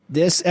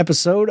This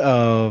episode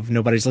of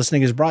Nobody's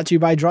Listening is brought to you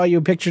by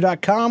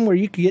DrawYouAPicture.com, where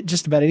you can get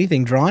just about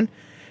anything drawn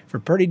for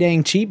pretty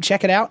dang cheap.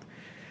 Check it out.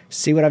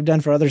 See what I've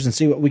done for others and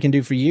see what we can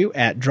do for you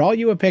at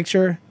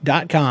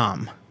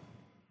DrawYouAPicture.com.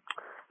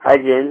 Hi,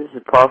 James. This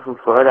is Paul from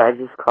Florida. I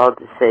just called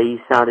to say you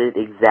sounded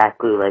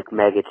exactly like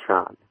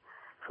Megatron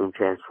from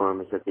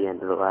Transformers at the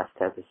end of the last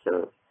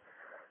episode.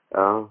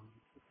 Bye.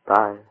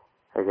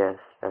 I guess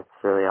that's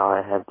really all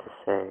I have to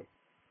say.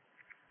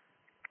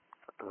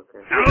 Okay.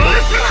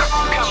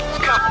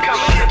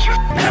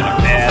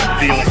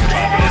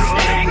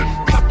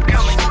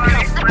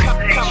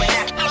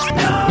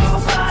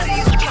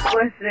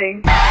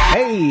 Listening.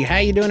 Hey, how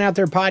you doing out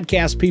there,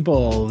 podcast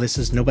people? This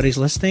is Nobody's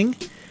Listening,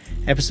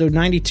 episode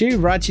 92,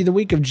 brought to you the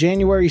week of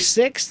January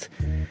 6th.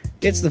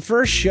 It's the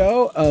first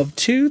show of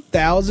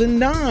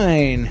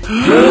 2009.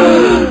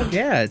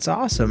 Yeah, it's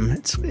awesome.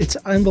 It's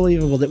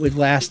unbelievable that we've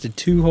lasted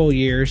 2 whole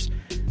years.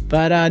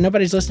 But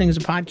Nobody's Listening is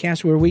a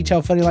podcast where we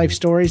tell funny life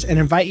stories and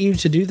invite you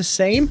to do the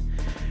same.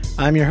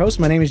 I'm your host.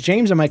 My name is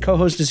James, and my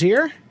co-host is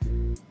here.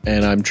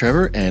 And I'm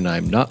Trevor, and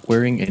I'm not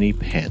wearing any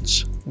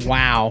pants.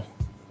 Wow.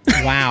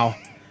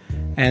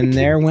 And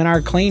there went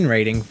our clean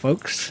rating,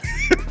 folks.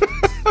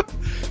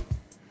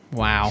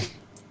 Wow.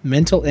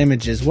 Mental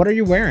images. What are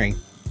you wearing?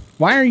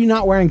 Why are you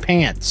not wearing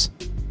pants?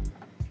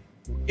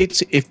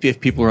 It's if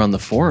people are on the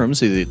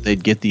forums,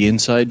 they'd get the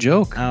inside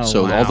joke. Oh,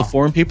 so wow. all the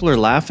forum people are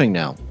laughing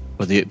now.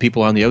 But the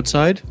people on the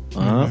outside,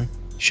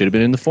 should have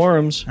been in the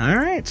forums. All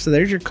right, so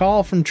there's your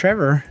call from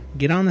Trevor.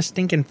 Get on the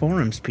stinking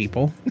forums,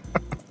 people.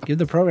 Give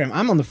the program.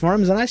 I'm on the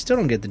forums, and I still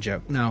don't get the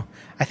joke. No,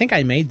 I think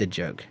I made the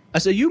joke. I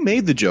said, you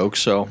made the joke,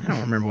 so... I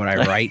don't remember what I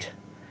write.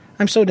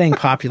 I'm so dang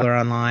popular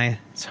online.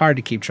 It's hard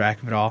to keep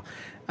track of it all.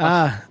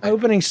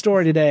 Opening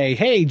story today.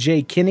 Hey,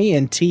 Jay Kinney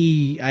and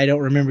T. I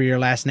don't remember your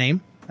last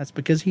name. That's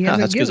because he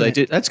hasn't given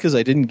it. That's because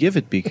I didn't give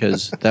it,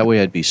 because that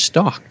way I'd be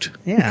stalked.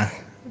 Yeah.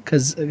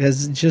 Because And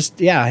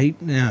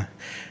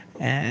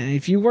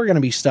if you were going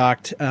to be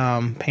stalked,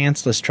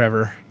 pantsless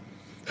Trevor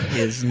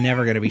is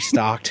never going to be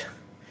stalked.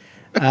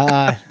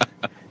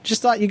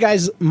 Just thought you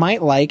guys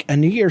might like a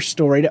New Year's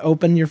story to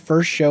open your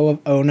first show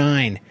of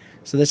 09.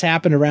 So this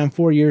happened around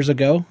 4 years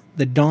ago,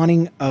 the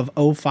dawning of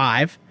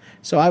 05.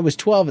 So I was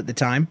 12 at the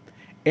time.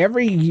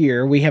 Every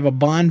year we have a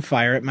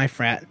bonfire at my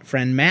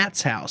friend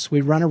Matt's house.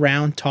 We run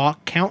around,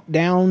 talk, count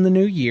down the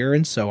new year,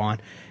 and so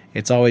on.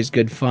 It's always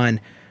good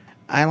fun.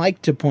 I'd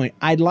like to point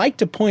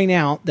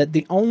out that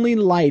the only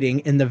lighting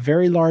in the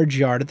very large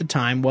yard at the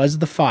time was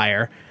the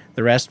fire.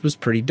 The rest was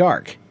pretty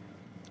dark.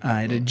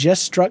 It had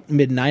just struck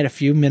midnight a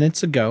few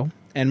minutes ago,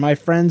 and my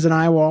friends and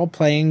I were all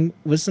playing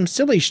with some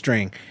silly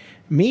string.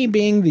 Me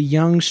being the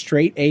young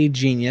straight-A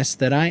genius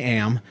that I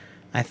am,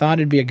 I thought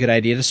it'd be a good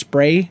idea to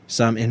spray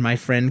some in my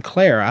friend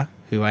Clara,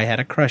 who I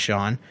had a crush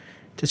on,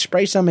 to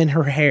spray some in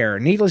her hair.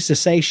 Needless to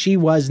say, she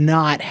was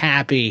not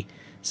happy.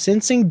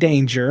 Sensing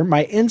danger,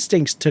 my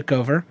instincts took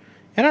over,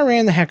 and I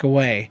ran the heck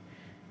away.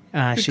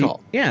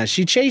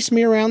 She chased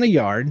me around the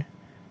yard,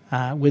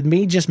 with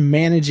me just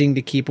managing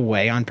to keep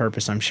away on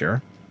purpose, I'm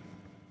sure.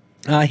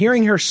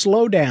 Hearing her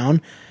slow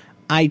down,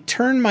 I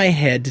turned my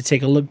head to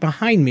take a look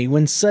behind me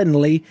when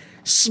suddenly,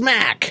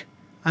 smack!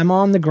 I'm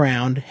on the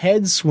ground,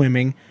 head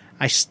swimming.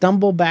 I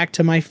stumble back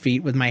to my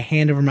feet with my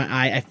hand over my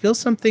eye. I feel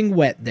something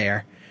wet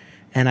there,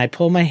 and I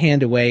pull my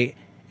hand away,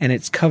 and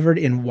it's covered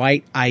in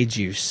white eye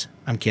juice.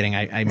 I'm kidding.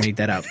 I made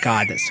that up.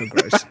 God, that's so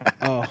gross.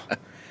 Oh.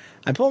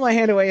 I pull my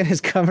hand away and it's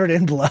covered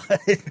in blood.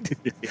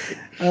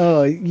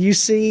 Oh, you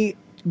see,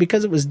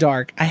 because it was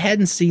dark, I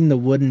hadn't seen the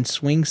wooden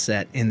swing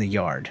set in the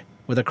yard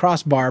with a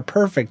crossbar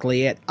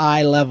perfectly at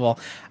eye level.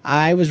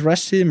 I was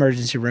rushed to the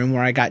emergency room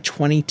where I got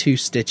 22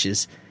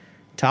 stitches.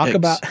 Talking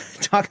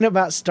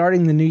about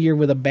starting the new year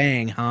with a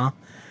bang, huh?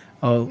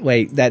 Oh,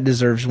 wait, that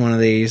deserves one of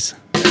these.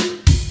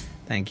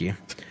 Thank you.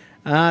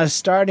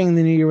 Starting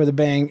the new year with a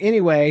bang.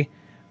 Anyway...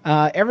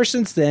 ever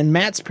since then,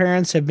 Matt's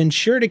parents have been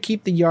sure to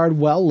keep the yard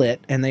well lit,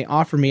 and they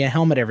offer me a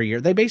helmet every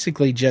year. They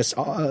basically just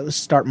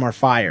start more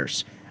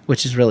fires,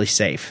 which is really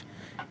safe,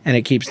 and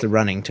it keeps the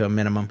running to a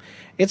minimum.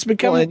 It's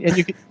become... Well,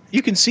 and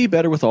you can see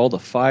better with all the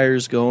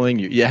fires going.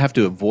 You have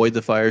to avoid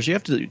the fires. You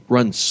have to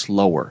run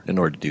slower in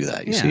order to do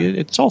that. You see,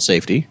 it's all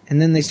safety.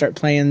 And then they start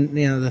playing,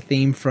 the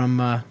theme from...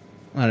 I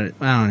don't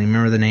even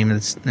remember the name of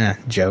this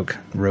joke.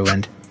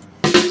 Ruined.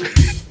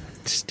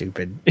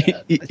 Stupid.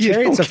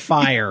 Chariots of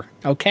Fire,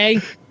 okay?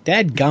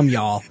 Dadgum,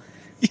 y'all.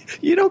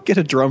 You don't get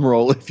a drum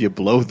roll if you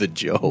blow the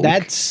joke.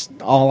 That's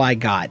all I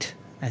got.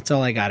 I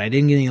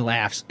didn't get any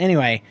laughs.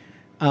 Anyway,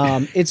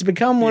 it's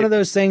become one of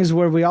those things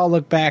where we all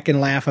look back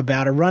and laugh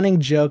about a running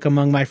joke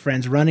among my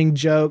friends. Running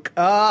joke.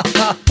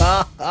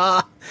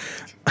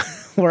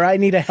 Where I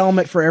need a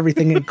helmet for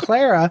everything. And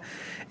Clara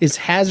is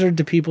hazard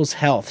to people's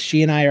health.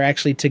 She and I are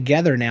actually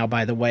together now,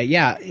 by the way.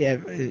 Yeah,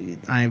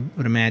 I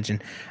would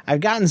imagine. I've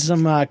gotten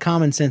some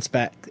common sense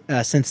back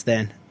since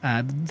then,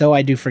 though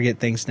I do forget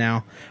things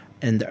now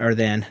or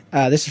then.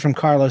 This is from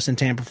Carlos in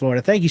Tampa,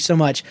 Florida. Thank you so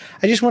much.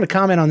 I just want to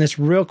comment on this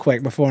real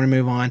quick before we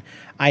move on.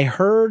 I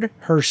heard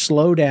her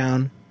slow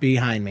down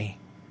behind me.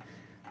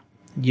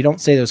 You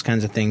don't say those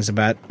kinds of things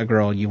about a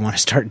girl you want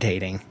to start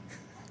dating.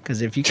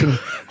 Because if you can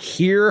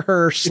hear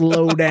her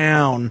slow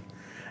down,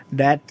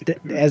 that,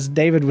 as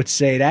David would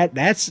say,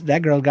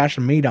 that girl got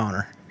some meat on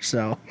her.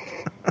 So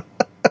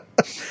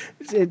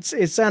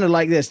it sounded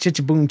like this: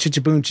 chitcha-boom,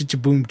 chitcha-boom,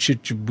 chitcha-boom,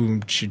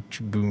 chitcha-boom,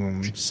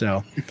 chitcha-boom.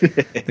 So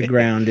the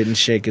ground didn't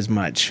shake as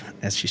much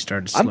as she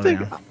started to slow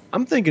down.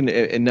 I'm thinking,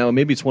 and now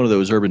maybe it's one of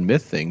those urban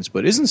myth things,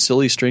 but isn't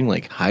silly string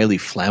like highly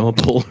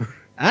flammable?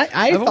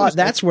 I thought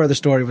that's where the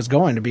story was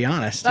going, to be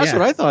honest. That's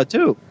what I thought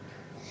too.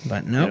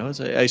 But no,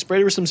 I sprayed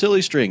her with some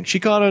silly string. She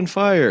caught on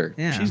fire.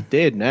 Yeah. She's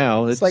dead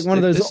now. It's like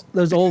one of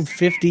those old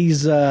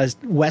 50s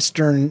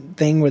Western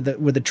thing with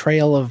the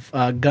trail of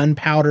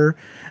gunpowder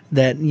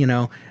that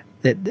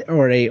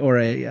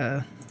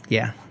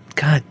yeah.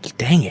 God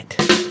dang it.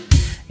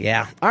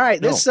 Yeah. All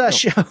right. This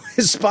show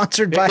is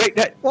sponsored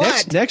by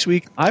what? Next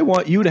week, I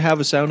want you to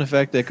have a sound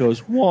effect that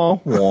goes wah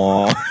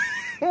wah.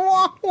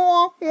 Wah,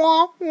 wah,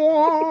 wah,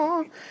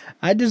 wah.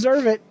 I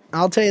deserve it.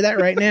 I'll tell you that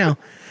right now.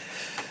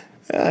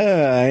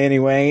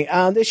 Anyway,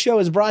 this show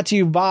is brought to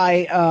you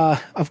by,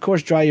 of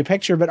course, Draw Your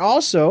Picture, but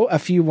also a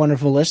few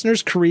wonderful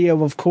listeners.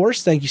 Creo, of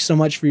course. Thank you so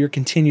much for your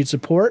continued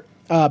support.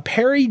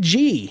 Perry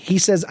G. He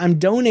says, I'm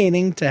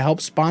donating to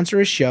help sponsor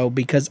a show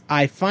because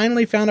I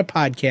finally found a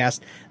podcast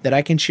that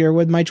I can share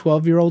with my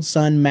 12-year-old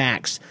son,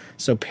 Max.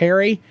 So,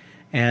 Perry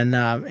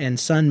and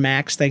son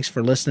Max, thanks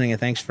for listening and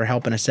thanks for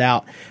helping us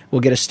out.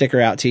 We'll get a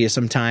sticker out to you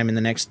sometime in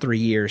the next 3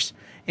 years.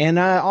 And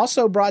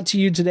also brought to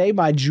you today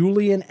by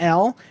Julian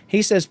L.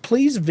 He says,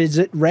 please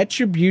visit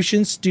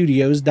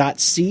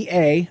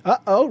retributionstudios.ca.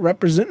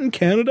 Representing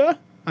Canada?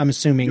 I'm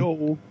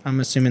assuming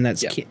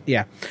that's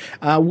yeah.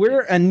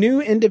 We're a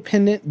new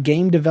independent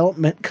game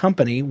development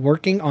company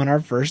working on our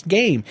first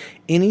game.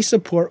 Any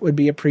support would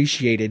be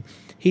appreciated.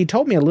 He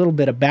told me a little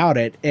bit about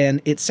it,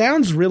 and it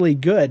sounds really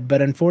good,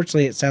 but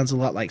unfortunately it sounds a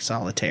lot like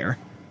Solitaire.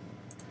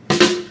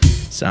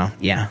 So,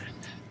 yeah.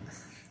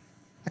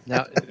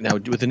 Now,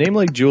 with a name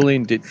like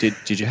Julian, did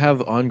you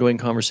have ongoing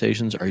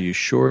conversations? Are you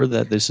sure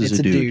that this is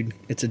a dude?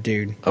 It's a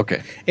dude.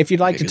 Okay. If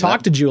you'd like to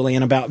talk to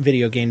Julian about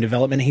video game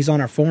development, he's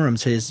on our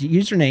forums. His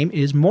username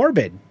is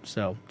Morbid,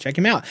 so check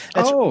him out.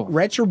 That's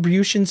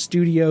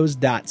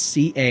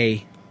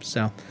retributionstudios.ca.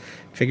 So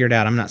figure it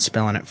out. I'm not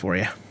spelling it for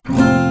you.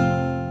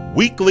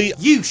 Weekly.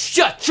 You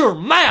shut your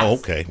mouth. Oh,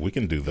 okay, we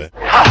can do that.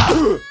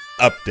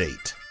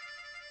 Update.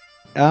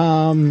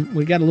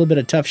 We got a little bit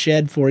of Tough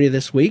Shed for you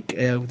this week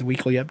with the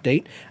weekly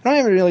update. I don't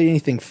have really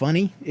anything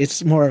funny.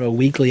 It's more of a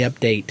weekly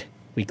update,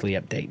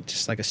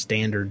 just like a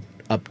standard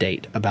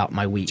update about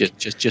my week.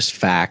 Just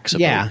facts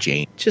about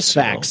Jane. Just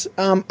facts.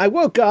 I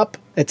woke up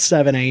at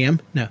 7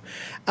 a.m. No.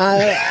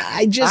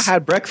 I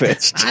had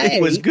breakfast.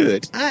 It was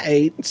good. I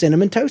ate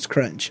Cinnamon Toast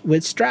Crunch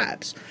with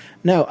stripes.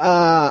 No,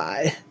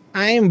 I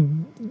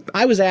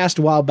was asked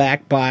a while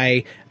back by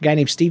a guy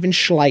named Steven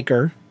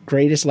Schleicher,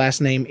 greatest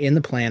last name in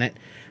the planet,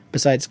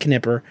 besides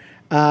Knipper.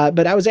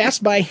 But I was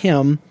asked by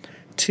him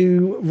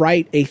to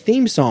write a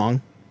theme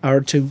song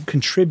or to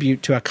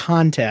contribute to a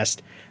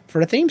contest for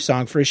a theme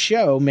song for his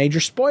show, Major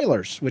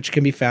Spoilers, which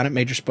can be found at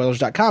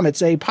majorspoilers.com.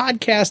 It's a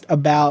podcast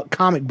about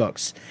comic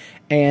books,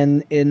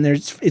 and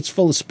it's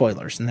full of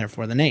spoilers, and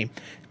therefore the name.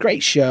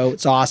 Great show.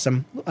 It's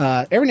awesome.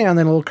 Every now and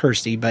then a little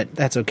cursy, but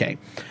that's okay.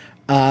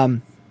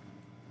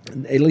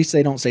 At least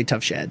they don't say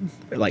Tough Shed,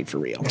 like for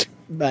real.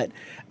 But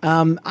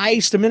I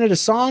submitted a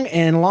song,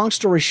 and long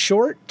story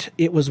short,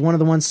 it was one of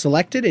the ones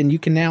selected, and you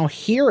can now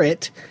hear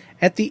it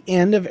at the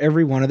end of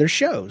every one of their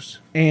shows.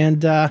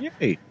 And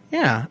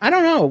yeah, I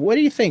don't know. What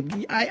do you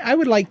think? I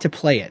would like to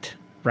play it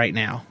right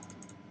now.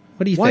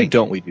 What do you think? Why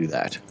don't we do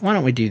that? Why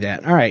don't we do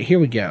that? All right, here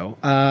we go.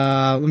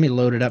 Let me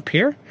load it up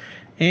here,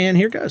 and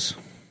here goes.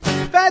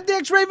 If I had the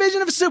X-ray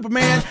vision of a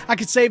Superman, I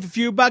could save a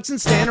few bucks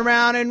and stand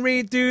around and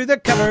read through the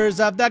covers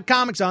of the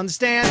comics on the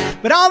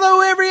stand. But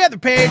although every other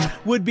page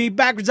would be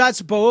backwards, I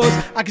suppose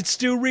I could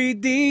still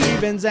read the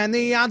evens and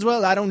the odds.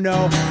 Well, I don't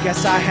know.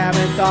 Guess I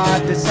haven't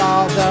thought this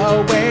all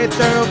the way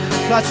through.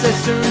 Plus, as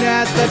soon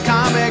as the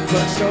comic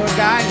book store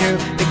guy knew,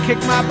 they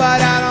kicked my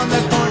butt out on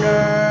the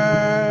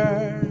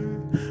corner.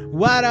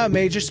 What a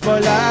major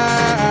spoiler.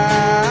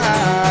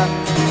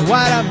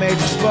 What a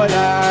major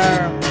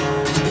spoiler.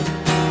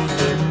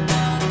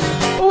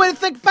 When I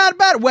think about a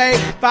better way,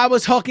 if I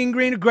was hulking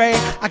green or gray,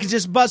 I could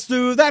just bust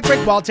through that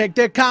brick wall, take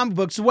their comic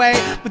books away.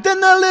 But then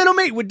the little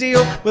meat would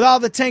deal with all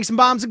the tanks and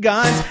bombs and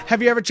guns.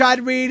 Have you ever tried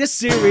to read a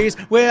series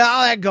with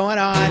all that going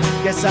on?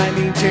 Guess I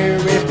need to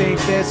rethink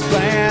this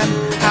plan.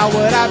 How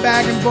would I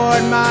bag and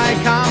board my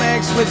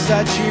comics with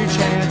such huge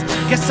hands?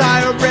 Guess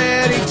I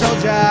already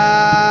told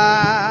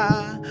ya.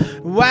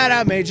 What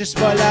a major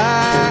spoiler.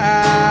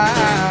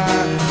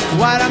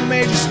 What a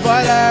major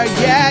spoiler.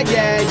 Yeah,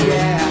 yeah,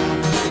 yeah.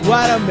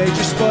 What a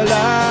major spoiler.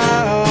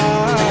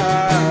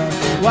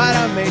 What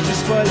a major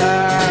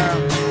spoiler.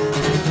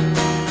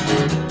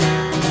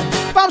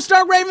 If I'm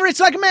stark raven rich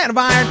like a man of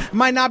iron. I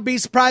might not be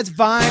surprised to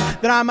find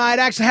that I might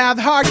actually have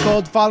the hard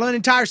code to follow an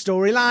entire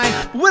storyline.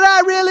 But would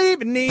I really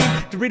even need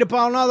to read up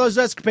on all those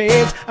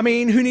escapades? I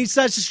mean, who needs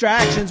such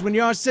distractions when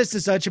your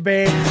sister's such a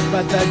babe?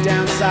 But the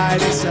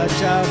downside is such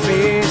a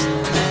beast,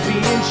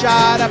 being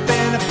shot up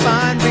in a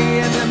fun,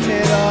 being the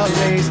Middle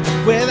East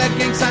with a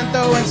gang sign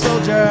throwing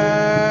soldier.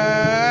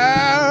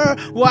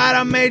 What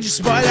a major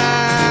spoiler!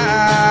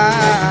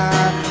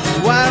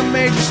 What a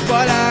major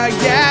spoiler!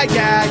 Yeah,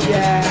 yeah,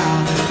 yeah!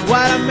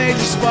 What a major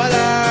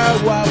spoiler!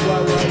 Whoa,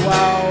 whoa, whoa,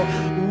 whoa!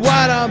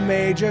 What a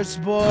major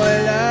spoiler!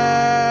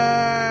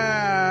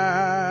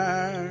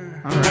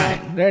 All right,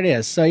 there it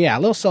is. So yeah, a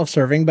little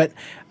self-serving, but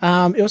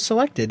it was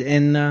selected,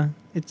 and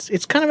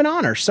it's kind of an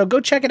honor. So go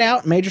check it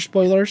out, Major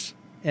Spoilers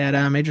at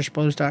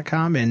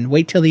majorspoilers.com, and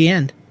wait till the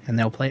end, and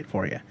they'll play it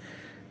for you.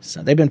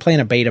 So they've been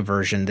playing a beta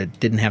version that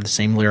didn't have the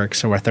same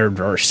lyrics or a third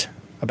verse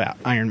about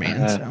Iron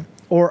Man,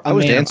 or a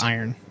Man of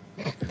Iron.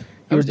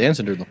 I was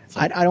dancing during the whole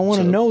thing. I don't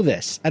want to know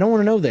this. I don't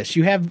want to know this.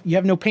 You have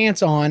no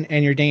pants on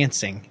and you're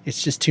dancing.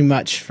 It's just too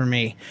much for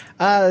me.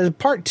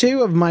 Part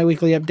 2 of my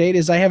weekly update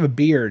is I have a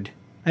beard.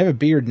 I have a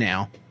beard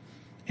now,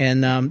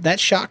 and that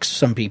shocks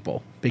some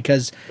people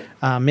because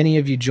many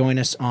of you join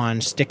us on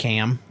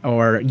Stickam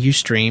or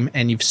Ustream,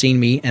 and you've seen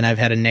me, and I've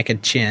had a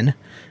naked chin.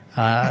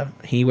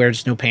 He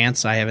wears no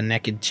pants. I have a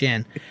naked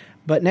chin.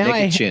 But now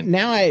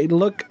I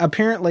look.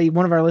 Apparently,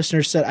 one of our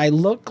listeners said I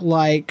look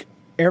like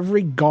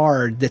every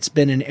guard that's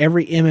been in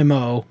every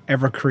MMO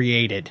ever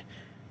created.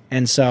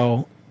 And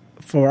so,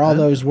 for all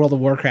those World of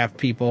Warcraft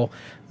people,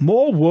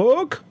 more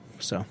work.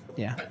 So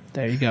yeah,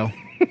 there you go.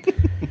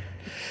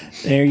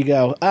 There you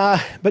go.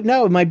 But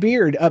no, my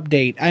beard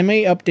update. I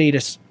may update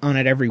us on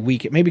it every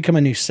week. It may become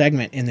a new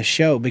segment in the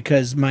show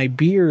because my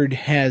beard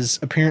has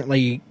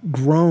apparently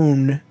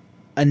grown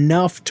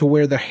enough to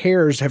where the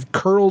hairs have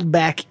curled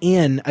back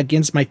in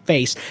against my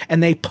face,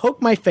 and they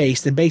poke my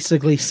face and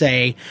basically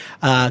say,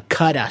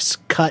 cut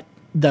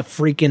the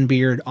freaking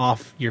beard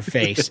off your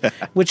face,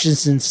 which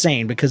is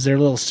insane because they're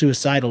little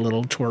suicidal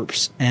little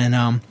twerps.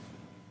 And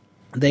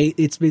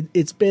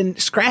it's been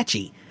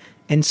scratchy.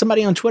 And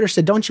somebody on Twitter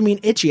said, don't you mean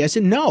itchy? I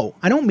said, no,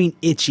 I don't mean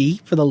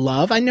itchy, for the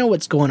love. I know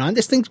what's going on.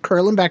 This thing's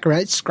curling back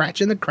around. It's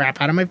scratching the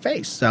crap out of my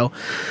face. So,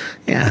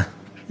 yeah,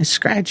 it's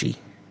scratchy.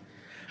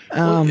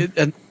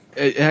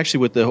 Actually,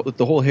 with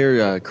the whole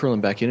hair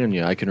curling back in on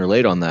you, I can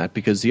relate on that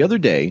because the other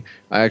day,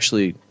 I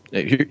actually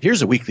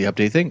here's a weekly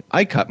update thing.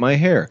 I cut my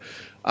hair.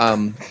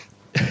 I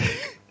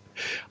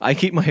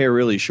keep my hair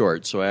really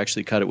short, so I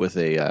actually cut it with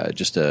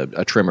just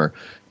a trimmer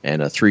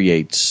and a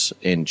 3/8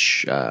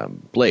 inch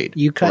blade.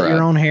 You cut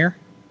your own hair?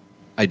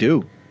 I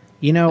do.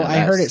 You know, I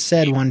heard it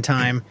said one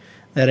time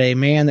that a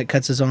man that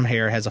cuts his own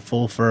hair has a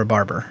fool for a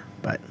barber,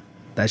 but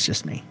that's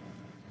just me.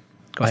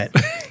 Go ahead.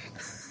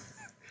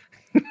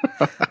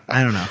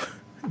 I don't know.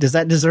 Does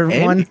that deserve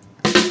one?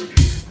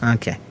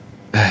 Okay.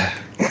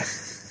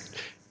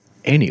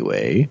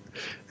 Anyway,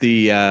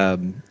 the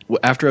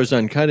after I was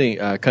done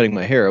cutting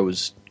my hair, I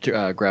was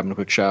grabbing a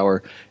quick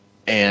shower,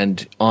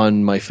 and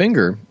on my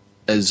finger,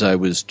 as I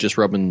was just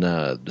rubbing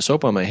the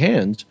soap on my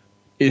hands,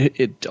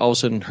 it all of a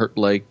sudden hurt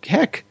like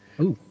heck.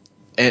 Ooh.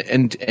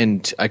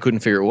 And I couldn't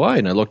figure out why,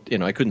 and I looked,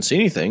 I couldn't see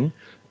anything.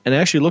 And I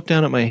actually looked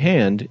down at my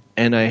hand,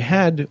 and I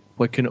had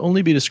what can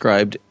only be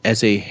described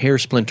as a hair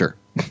splinter.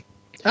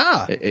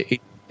 Ah.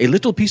 A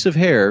little piece of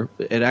hair,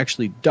 it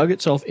actually dug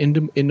itself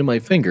into my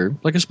finger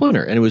like a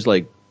splinter. And it was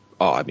like,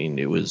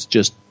 it was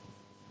just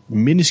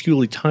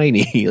minusculely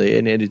tiny,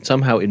 and it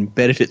somehow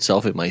embedded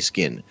itself in my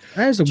skin.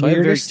 That is the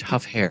weirdest. I have very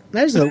tough hair.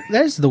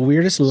 That is the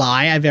weirdest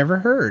lie I've ever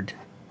heard.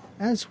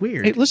 That's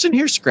weird. Hey, listen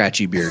here,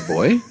 scratchy beard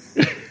boy.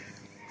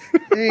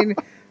 I mean,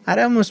 I'd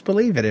almost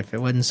believe it if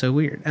it wasn't so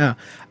weird. My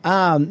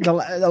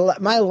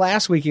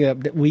last wiki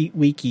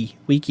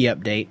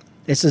update.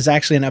 This is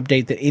actually an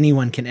update that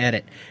anyone can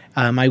edit.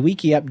 My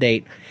wiki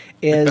update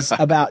is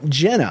about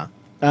Jenna,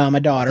 my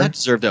daughter. That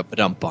deserved a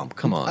bump.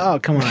 Come on. Oh,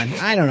 come on.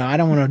 I don't know. I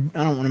don't want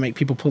to make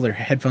people pull their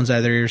headphones out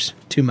of their ears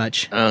too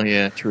much. Oh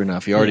yeah, true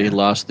enough. You already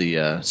lost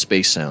the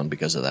space sound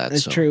because of that.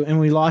 That's true, and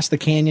we lost the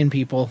Canyon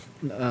people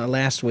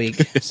last week,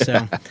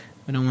 so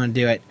we don't want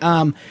to do it.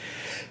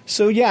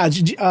 So yeah,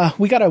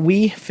 we got a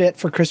Wii Fit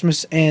for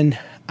Christmas, and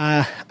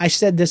I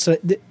said this.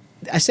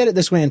 I said it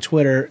this way on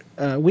Twitter.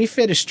 Wii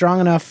Fit is strong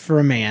enough for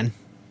a man,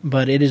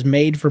 but it is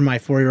made for my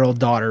 4-year-old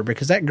daughter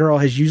because that girl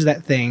has used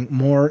that thing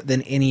more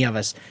than any of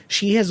us.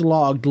 She has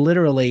logged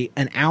literally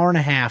an hour and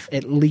a half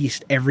at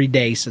least every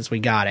day since we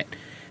got it.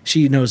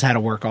 She knows how to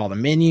work all the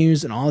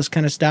menus and all this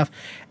kind of stuff.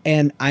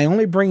 And I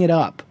only bring it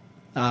up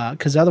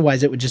because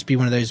otherwise it would just be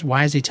one of those,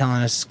 why is he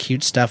telling us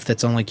cute stuff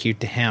that's only cute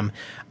to him?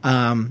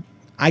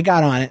 I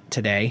got on it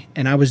today,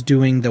 and I was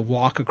doing the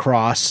walk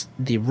across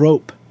the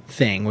rope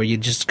thing where you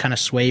just kind of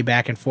sway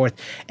back and forth.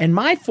 And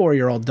my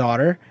 4-year-old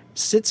daughter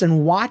sits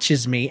and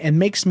watches me and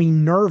makes me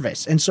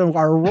nervous. And so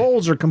our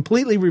roles are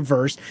completely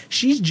reversed.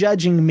 She's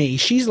judging me.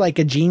 She's like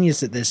a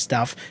genius at this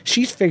stuff.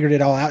 She's figured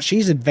it all out.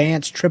 She's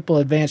advanced, triple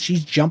advanced.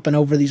 She's jumping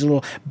over these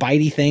little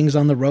bitey things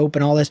on the rope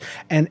and all this.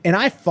 And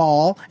I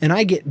fall and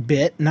I get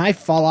bit and I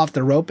fall off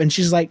the rope. And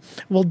she's like,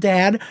 well,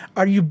 Dad,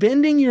 are you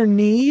bending your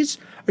knees?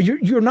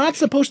 You're not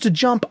supposed to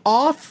jump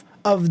off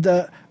of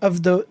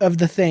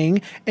the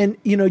thing, and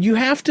you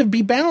have to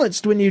be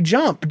balanced when you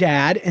jump,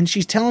 Dad. And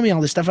she's telling me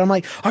all this stuff. I'm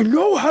like, I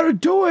know how to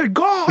do it.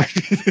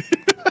 Gosh,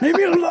 leave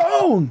me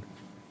alone,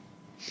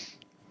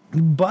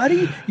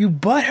 buddy. You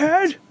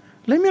butthead.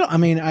 Leave me alone. I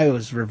mean, I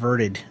was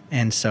reverted,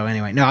 and so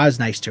anyway, no, I was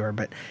nice to her,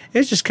 but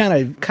it's just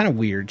kind of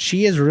weird.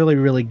 She is really,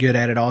 really good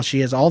at it all.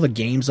 She has all the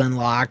games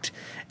unlocked,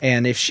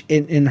 and if she,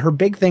 in her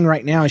big thing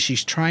right now is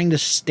she's trying to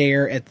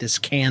stare at this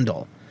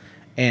candle.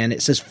 And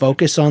it says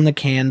focus on the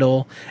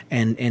candle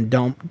and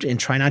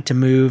try not to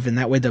move, and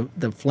that way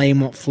the flame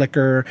won't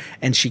flicker.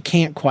 And she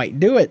can't quite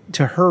do it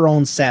to her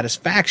own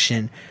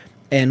satisfaction.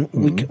 And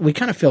we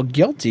kind of feel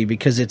guilty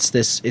because it's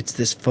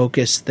this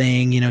focus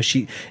thing,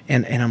 she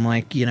and I'm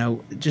like,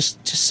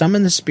 just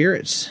summon the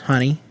spirits,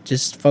 honey.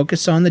 Just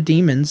focus on the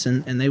demons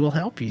and they will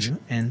help you.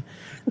 And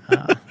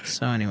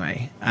so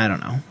anyway, I don't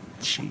know.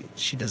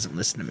 She doesn't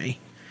listen to me.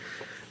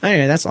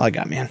 Anyway, that's all I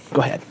got, man.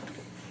 Go ahead.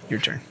 Your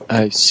turn.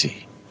 I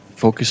see.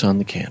 Focus on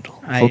the candle.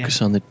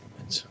 Focus on the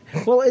demons.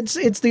 Well,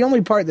 it's the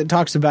only part that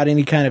talks about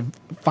any kind of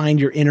find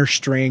your inner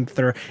strength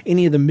or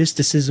any of the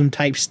mysticism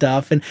type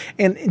stuff. And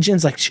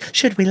Jen's like,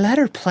 should we let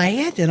her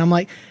play it? And I'm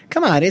like,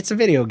 come on, it's a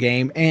video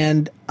game,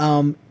 and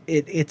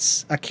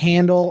it's a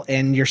candle,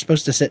 and you're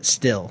supposed to sit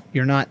still.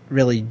 You're not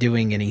really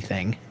doing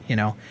anything,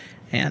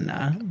 And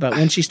but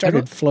when she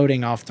started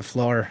floating off the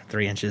floor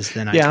 3 inches,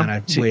 then I kind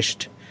of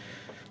wished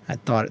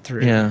I'd thought it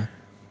through. Yeah.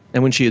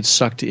 And when she had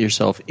sucked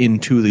yourself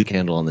into the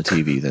candle on the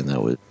TV, then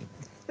that would...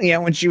 Yeah,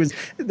 when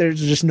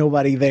there's just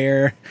nobody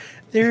there.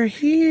 They're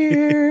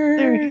here.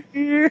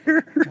 They're here.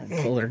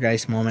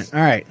 Poltergeist moment. All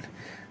right.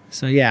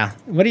 So, yeah.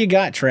 What do you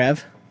got,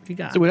 Trev? What do you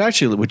got?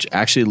 So which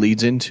actually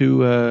leads into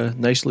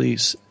nice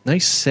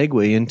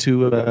segue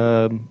into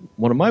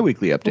one of my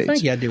weekly updates. Well,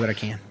 thank you. I do what I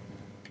can.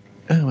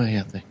 Oh, well,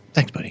 yeah.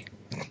 Thanks, buddy.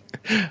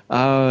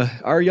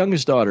 Our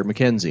youngest daughter,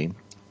 Mackenzie,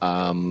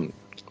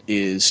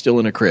 is still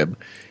in a crib.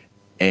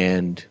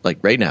 And, like,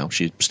 right now,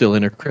 she's still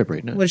in her crib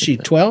right now. What is she,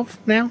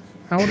 12 now?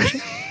 How old is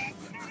she?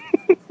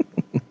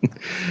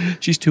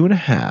 She's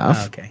 2.5.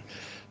 Oh, okay.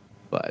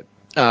 But,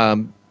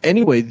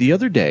 anyway, the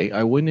other day,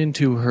 I went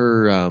into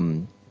her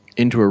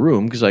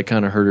room because I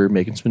kind of heard her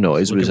making some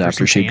noise. It was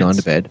after she'd gone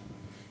to bed.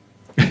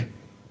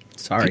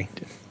 Sorry.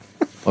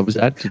 What was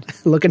that?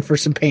 Looking for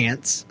some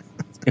pants.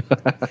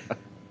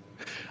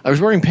 I was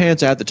wearing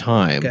pants at the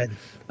time. Good.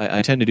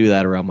 I tend to do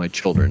that around my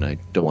children. I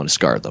don't want to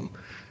scar them.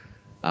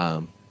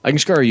 I can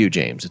scar you,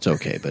 James. It's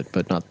okay,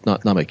 but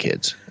not my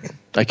kids.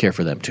 I care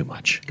for them too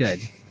much.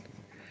 Good.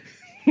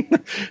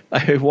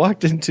 I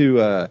walked into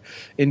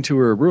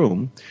her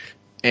room,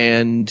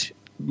 and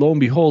lo and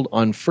behold,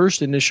 on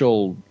first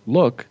initial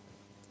look,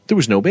 there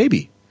was no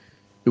baby.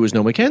 There was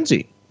no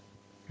Mackenzie,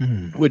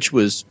 which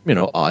was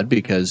odd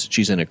because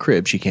she's in a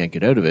crib, she can't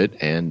get out of it,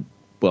 and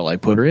well, I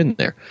put her in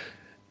there.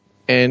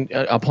 And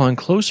upon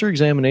closer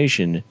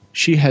examination,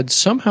 she had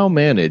somehow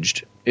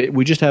managed. She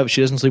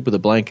doesn't sleep with a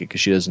blanket because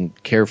she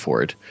doesn't care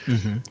for it.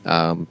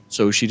 Mm-hmm.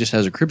 So she just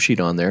has a crib sheet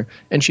on there,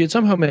 and she had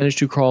somehow managed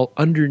to crawl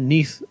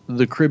underneath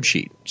the crib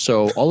sheet.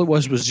 So all it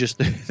was just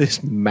this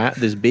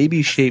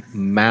baby-shaped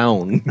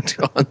mound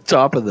on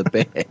top of the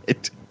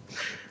bed.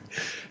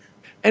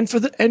 And for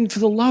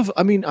the love,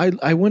 I mean,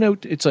 I went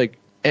out. It's like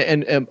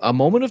and a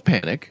moment of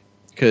panic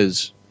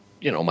because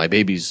my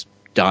baby's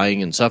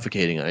dying and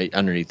suffocating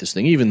underneath this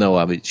thing, even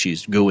though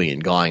she's gooing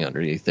and gawing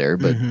underneath there,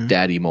 but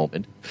daddy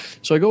moment.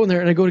 So I go in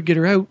there and I go to get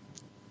her out,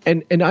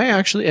 and I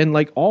actually, and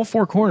like all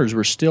four corners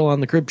were still on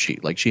the crib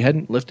sheet. Like she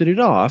hadn't lifted it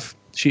off.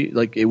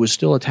 It was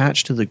still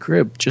attached to the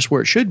crib just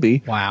where it should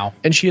be. Wow.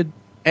 And she had,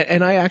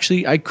 and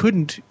I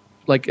couldn't,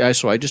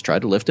 so I just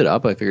tried to lift it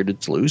up. I figured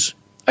it's loose.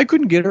 I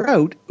couldn't get her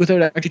out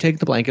without actually taking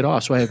the blanket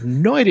off. So I have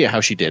no idea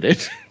how she did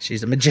it.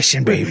 She's a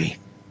magician, baby.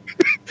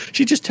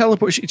 She just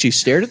teleported. She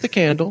stared at the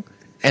candle.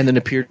 And then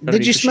appeared.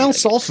 Did you smell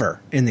sulfur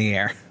in the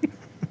air?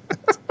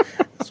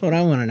 That's what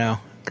I want to know.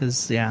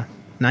 Because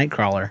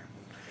Nightcrawler,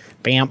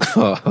 Bamp.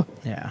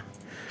 Yeah.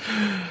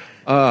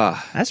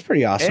 That's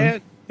pretty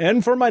awesome.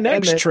 And for my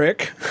next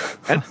trick,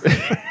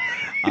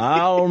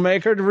 I'll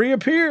make her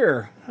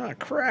reappear. Oh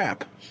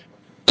crap!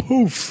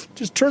 Poof!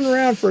 Just turn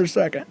around for a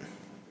second.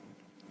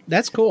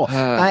 That's cool.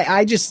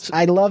 I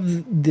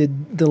love the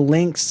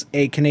lengths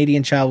a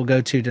Canadian child will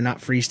go to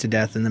not freeze to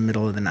death in the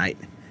middle of the night.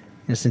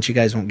 Since you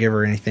guys won't give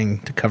her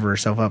anything to cover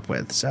herself up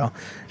with, so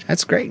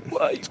that's great.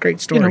 It's a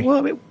great story.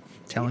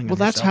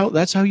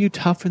 That's how you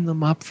toughen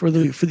them up for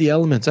the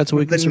elements. That's how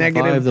we can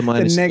survive the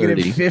minus negative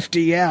 30.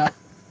 50. Yeah,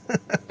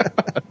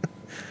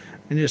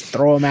 and just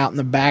throw them out in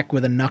the back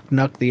with a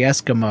Nuck the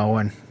Eskimo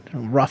and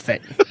rough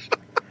it.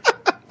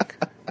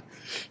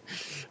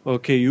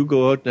 Okay, you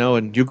go out now,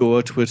 and you go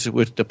out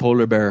with the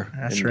polar bear.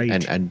 That's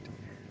right. And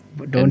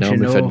Don't and now you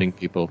I'm know? offending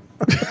people.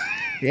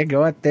 Yeah,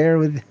 go out there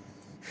with.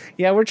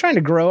 Yeah, we're trying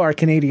to grow our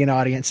Canadian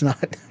audience,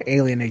 not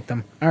alienate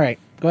them. All right,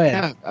 go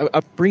ahead. Yeah,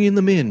 I'm bringing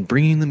them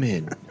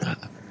in.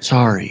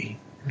 Sorry,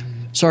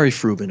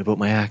 Fruben, about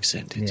my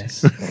accent.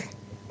 Yes.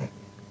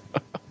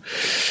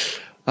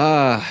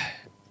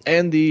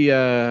 And the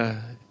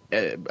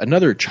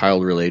another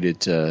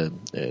child-related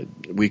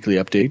weekly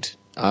update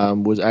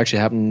was actually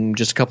happened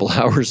just a couple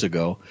hours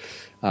ago.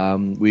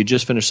 We had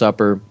just finished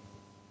supper.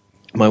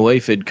 My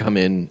wife had come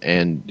in,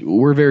 and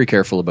we're very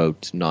careful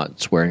about not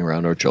swearing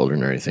around our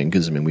children or anything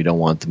because, I mean, we don't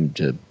want them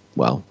to,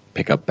 well,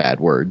 pick up bad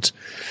words.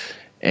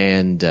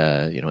 And,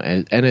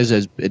 and as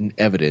has been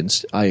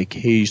evidenced, I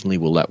occasionally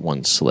will let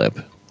one slip.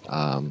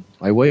 My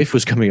wife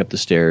was coming up the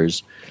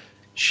stairs.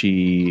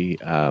 She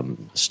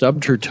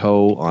stubbed her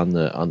toe on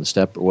the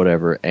step or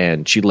whatever,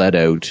 and she let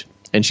out,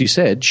 and she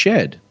said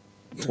shed.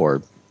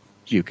 Or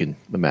you can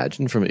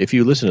imagine from if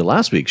you listen to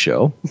last week's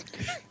show.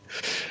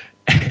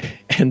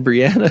 And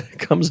Brianna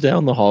comes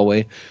down the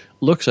hallway,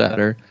 looks at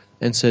her,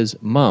 and says,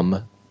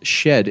 "Mum,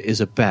 shed is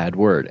a bad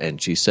word."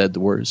 And she said the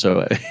word.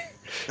 So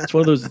it's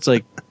one of those, it's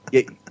like,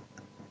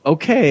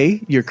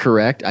 okay, you're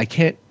correct. I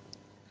can't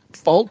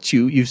fault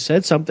you. You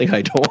said something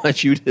I don't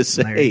want you to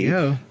say. There you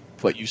go.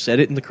 But you said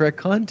it in the correct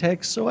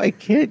context, so I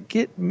can't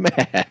get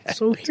mad.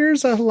 So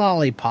here's a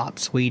lollipop,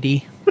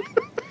 sweetie.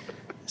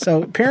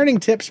 So,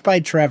 parenting tips by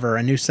Trevor,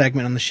 a new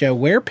segment on the show.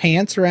 Wear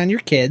pants around your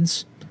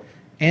kids,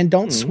 and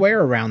don't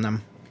swear around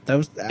them.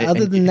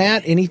 Other than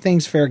that,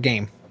 anything's fair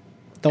game.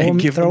 Throw them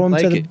to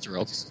the. Or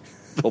else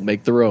they'll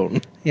make their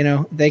own. You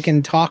know, they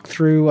can talk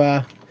through,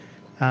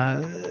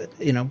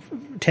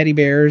 teddy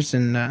bears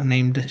and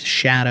named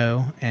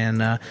Shadow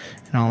and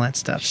all that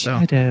stuff. So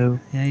Shadow.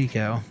 There you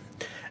go.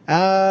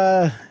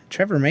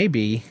 Trevor may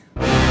be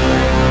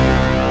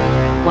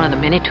one of the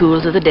many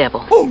tools of the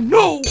devil. Oh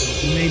no!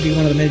 He may be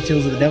one of the many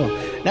tools of the devil.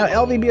 Now,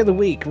 LBB of the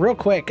week, real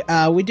quick.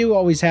 We do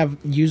always have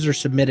user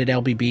submitted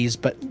LBBs,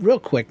 but real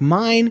quick,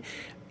 mine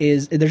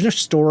is there's no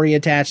story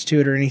attached to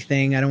it or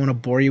anything. I don't want to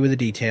bore you with the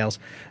details.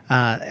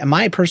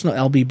 My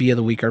personal LBB of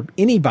the week are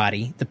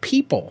anybody, the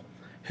people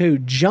who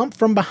jump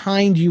from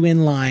behind you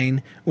in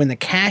line when the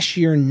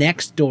cashier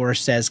next door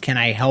says, "Can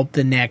I help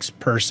the next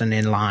person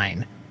in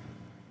line?"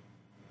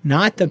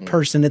 Not the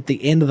person at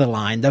the end of the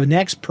line, the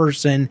next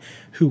person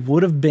who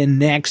would have been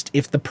next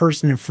if the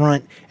person in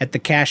front at the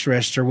cash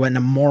register wasn't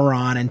a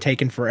moron and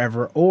taken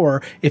forever,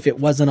 or if it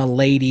wasn't a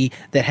lady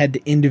that had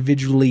to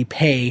individually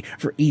pay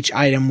for each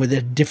item with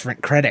a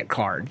different credit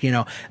card. You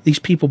know, these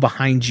people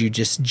behind you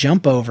just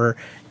jump over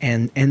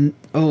and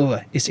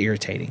it's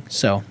irritating.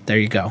 So there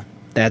you go.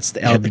 That's the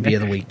LBB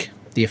of the week,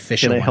 the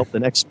official Can I one. help the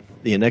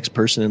next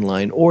person in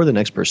line or the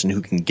next person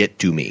who can get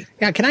to me?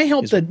 Yeah, can I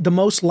help the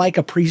most like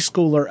a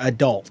preschooler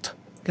adult?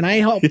 Can I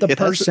help the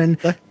person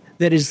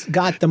that has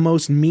got the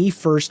most me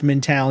first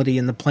mentality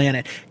in the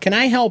planet? Can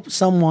I help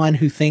someone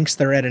who thinks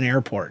they're at an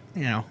airport?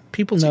 You know,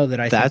 people know that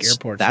I think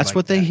airports. That's like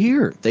what that. They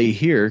hear. They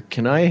hear,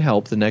 can I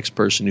help the next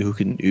person who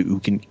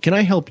can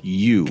I help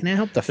you? Can I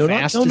help the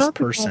fastest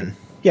person?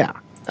 Yeah.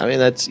 I mean,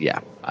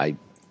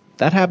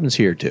 that happens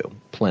here too.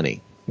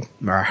 Plenty.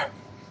 Brah.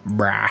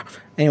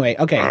 Anyway,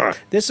 okay.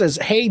 This says,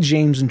 "Hey,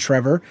 James and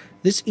Trevor.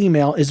 This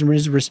email is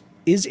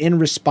in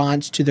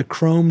response to the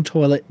Chrome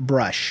toilet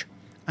brush.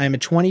 I am a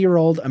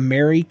 20-year-old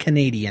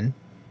Ameri-Canadian."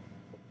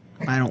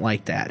 I don't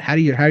like that. How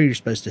are you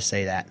supposed to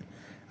say that?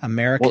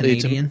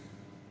 Ameri-Canadian?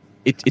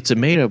 It's a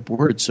made-up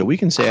word, so we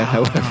can say it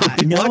however we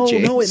want,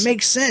 James. No, it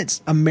makes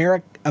sense.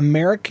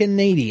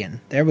 Americanadian.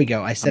 There we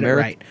go. I said it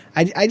right.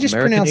 I just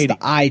pronounced the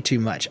I too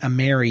much.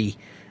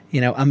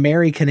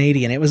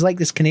 Ameri-Canadian. It was like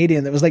this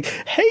Canadian that was like,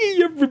 "Hey,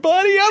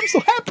 everybody, I'm so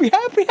happy.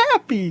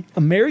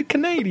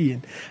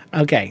 Ameri-Canadian."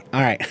 Okay,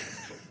 all right.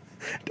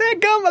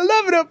 Dadgum, I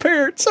love it up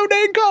here. It's so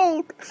dang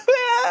cold.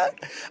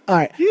 All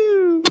right.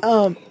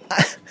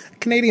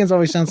 Canadians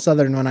always sound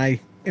southern when I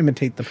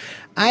imitate them.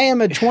 I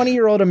am a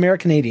 20-year-old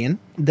Americanadian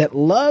that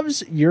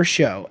loves your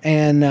show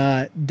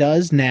and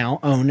does now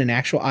own an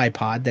actual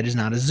iPod that is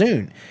not a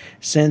Zune.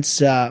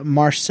 Since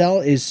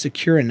Marcel is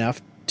secure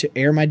enough to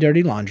air my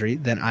dirty laundry,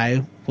 then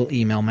I will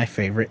email my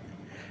favorite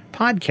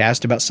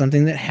podcast about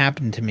something that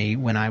happened to me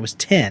when I was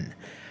 10.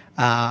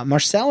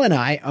 Marcel and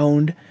I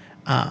owned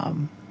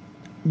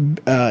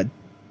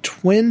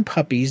twin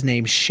puppies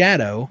named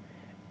Shadow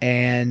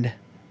and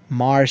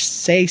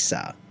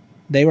Marcesa.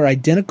 They were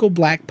identical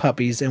black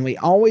puppies, and we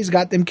always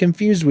got them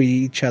confused with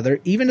each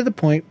other, even to the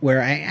point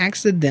where I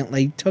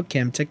accidentally took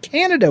him to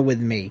Canada with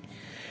me.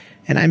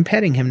 And I'm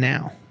petting him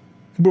now.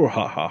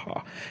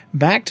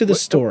 Back to the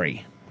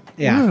story.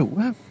 Yeah.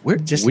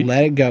 Just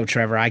let it go,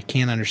 Trevor. I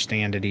can't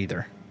understand it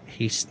either.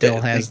 He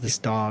still has this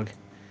dog.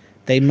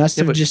 They must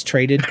have just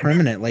traded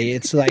permanently.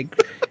 It's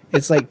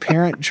like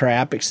Parent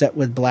Trap, except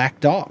with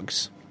black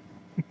dogs.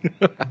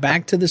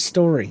 Back to the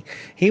story.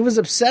 He was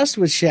obsessed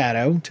with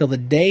Shadow till the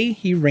day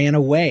he ran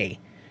away.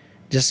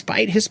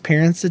 Despite his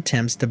parents'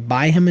 attempts to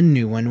buy him a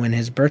new one when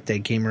his birthday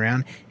came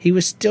around, he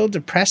was still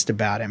depressed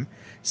about him.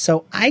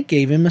 So I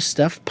gave him a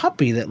stuffed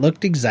puppy that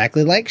looked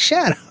exactly like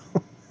Shadow.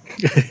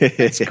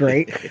 That's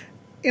great.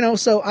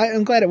 So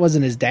I'm glad it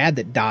wasn't his dad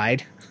that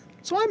died.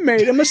 So I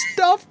made him a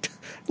stuffed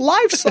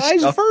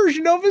life-size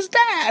version of his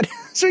dad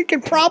so he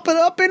could prop it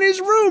up in his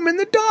room in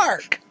the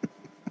dark.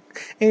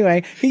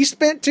 Anyway, he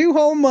spent 2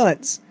 whole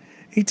months.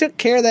 He took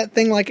care of that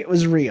thing like it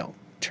was real.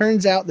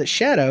 Turns out that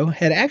Shadow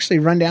had actually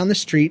run down the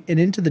street and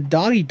into the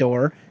doggy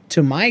door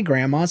to my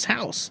grandma's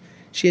house.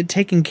 She had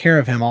taken care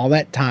of him all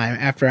that time.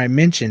 After I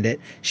mentioned it,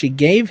 she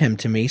gave him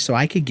to me so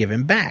I could give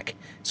him back.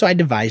 So I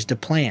devised a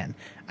plan.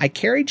 I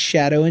carried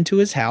Shadow into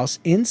his house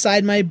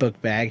inside my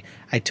book bag.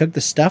 I took the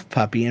stuffed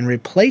puppy and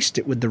replaced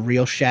it with the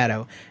real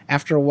Shadow.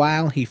 After a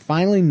while, he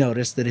finally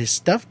noticed that his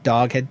stuffed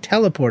dog had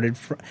teleported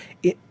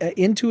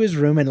into his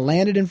room and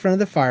landed in front of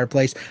the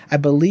fireplace. I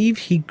believe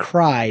he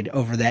cried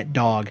over that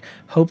dog.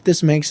 Hope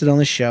this makes it on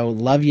the show.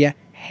 Love ya,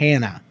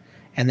 Hannah.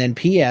 And then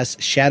P.S.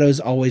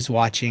 Shadow's always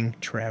watching,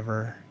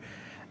 Trevor.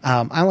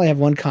 I only have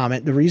one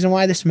comment. The reason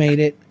why this made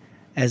it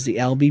as the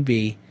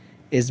LBB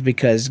is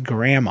because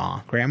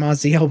Grandma's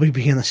the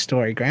LBB in the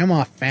story.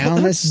 Grandma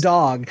found this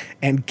dog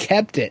and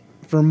kept it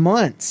for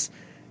months.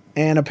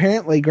 And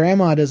apparently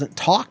Grandma doesn't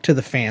talk to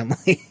the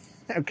family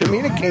or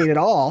communicate at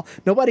all.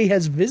 Nobody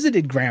has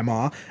visited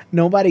Grandma.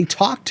 Nobody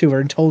talked to her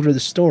and told her the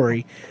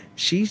story.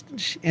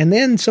 And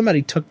then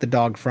somebody took the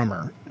dog from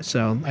her.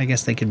 So I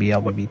guess they could be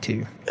LBB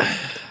too.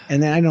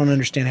 And then I don't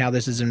understand how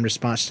this is in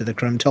response to the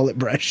Crumb Toilet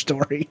Brush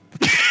story.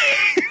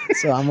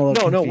 So I'm a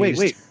little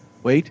confused.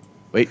 Wait.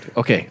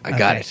 Okay, I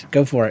got it.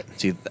 Go for it.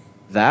 See,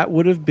 that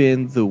would have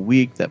been the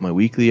week that my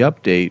weekly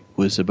update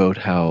was about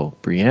how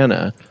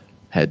Brianna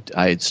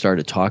I had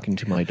started talking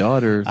to my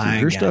daughter through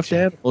her stuffed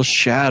animal,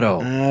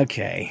 Shadow.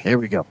 Okay. There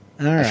we go.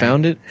 All right. I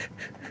found it.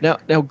 Now,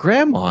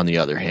 Grandma, on the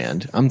other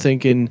hand, I'm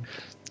thinking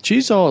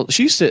she's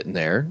sitting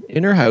there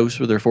in her house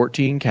with her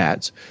 14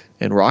 cats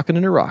and rocking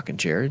in her rocking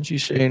chair, and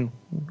she's saying,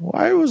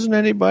 "Why wasn't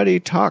anybody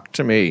talk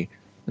to me?"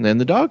 And then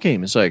the dog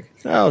came. It's like,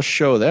 I'll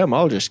show them.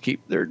 I'll just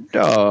keep their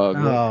dog.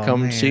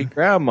 Come see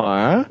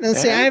Grandma. Now,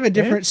 see, I have a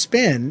different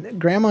spin.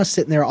 Grandma's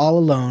sitting there all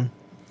alone,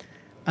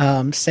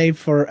 save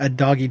for a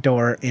doggy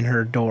door in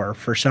her door.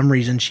 For some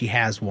reason, she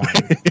has one.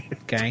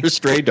 Okay, for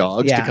stray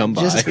dogs to come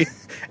by.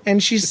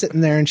 And she's sitting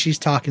there and she's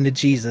talking to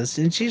Jesus.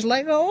 And she's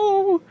like,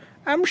 "Oh,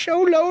 I'm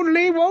so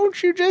lonely.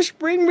 Won't you just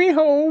bring me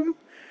home?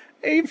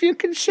 If you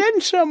can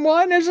send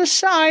someone as a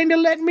sign to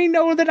let me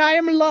know that I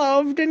am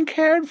loved and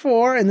cared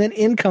for." And then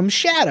in comes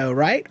Shadow,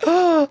 right?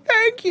 "Oh,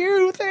 thank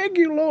you,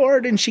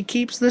 Lord." And she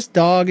keeps this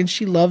dog and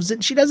she loves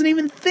it. She doesn't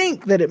even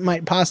think that it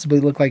might possibly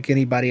look like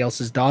anybody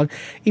else's dog,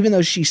 even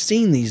though she's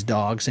seen these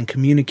dogs and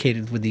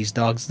communicated with these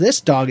dogs.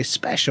 This dog is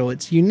special.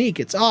 It's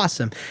unique. It's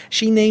awesome.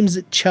 She names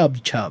it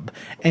Chub Chub,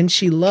 and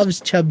she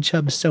loves Chub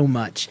Chub so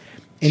much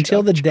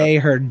until the day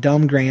her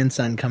dumb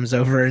grandson comes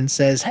over and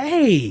says,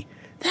 "Hey,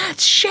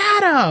 that's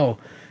Shadow,"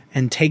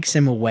 and takes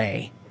him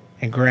away.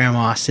 And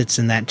Grandma sits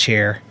in that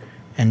chair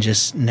and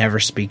just never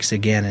speaks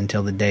again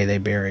until the day they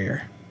bury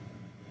her.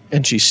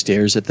 And she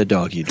stares at the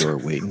doggy door,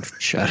 waiting for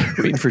Chub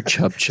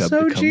Chub to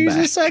come back. So,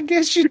 Jesus, I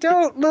guess you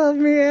don't love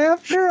me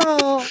after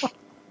all.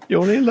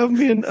 You only love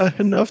me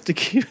enough to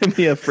keep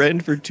me a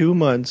friend for 2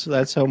 months.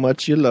 That's how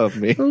much you love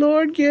me. The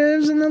Lord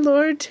gives and the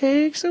Lord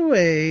takes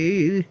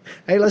away.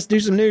 Hey, let's do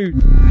some news.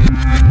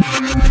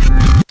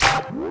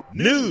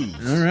 News.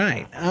 All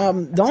right.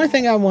 The only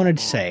thing I wanted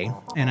to say,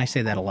 and I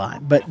say that a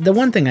lot, but the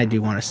one thing I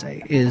do want to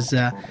say is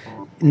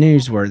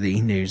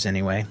newsworthy news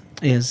anyway,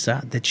 is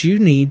that you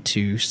need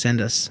to send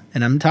us,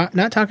 and I'm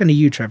not talking to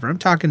you, Trevor. I'm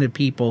talking to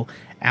people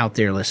out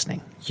there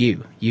listening.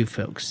 You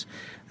folks.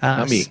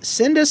 Not me.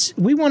 Send us.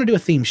 We want to do a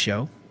theme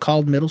show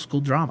called Middle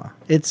School Drama.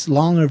 It's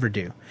long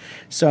overdue.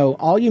 So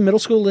all you middle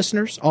school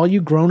listeners, all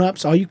you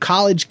grown-ups, all you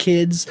college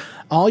kids,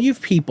 all you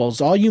peoples,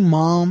 all you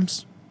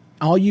moms,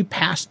 all you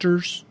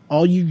pastors,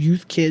 all you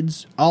youth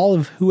kids, all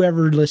of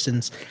whoever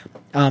listens,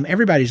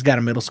 everybody's got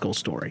a middle school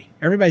story.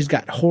 Everybody's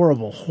got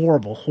horrible,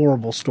 horrible,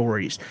 horrible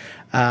stories.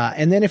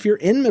 And then if you're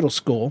in middle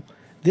school,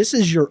 this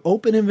is your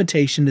open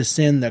invitation to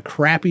send the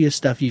crappiest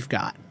stuff you've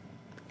got.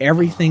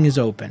 Everything is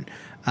open.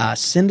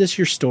 Send us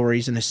your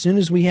stories, and as soon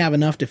as we have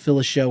enough to fill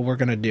a show, we're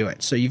going to do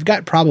it. So you've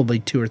got probably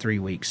 2 or 3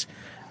 weeks.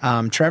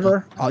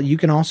 Trevor, you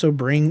can also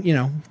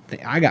bring,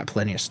 I got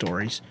plenty of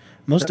stories.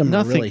 Most of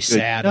them are really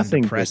sad and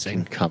depressing.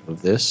 Nothing good can come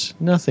of this.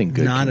 Nothing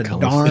good Not can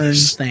come a of darn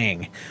this.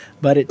 thing.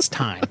 But it's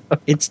time.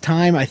 It's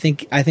time. I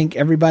think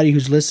everybody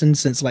who's listened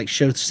since like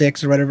show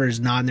 6 or whatever is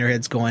nodding their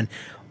heads going,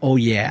 "Oh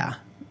yeah,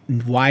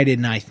 why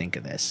didn't I think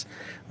of this?"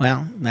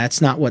 Well,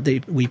 that's not what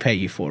we pay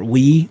you for.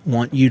 We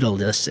want you to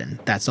listen.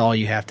 That's all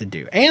you have to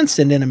do. And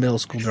send in a middle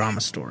school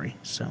drama story.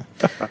 So,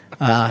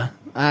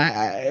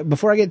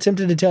 before I get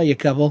tempted to tell you a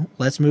couple,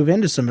 let's move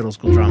into some middle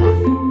school drama.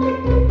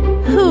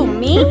 Who,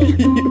 me?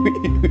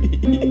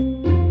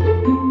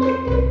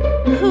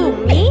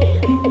 Who, me?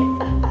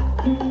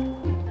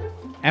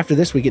 After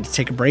this, we get to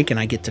take a break and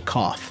I get to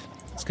cough.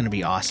 It's going to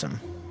be awesome.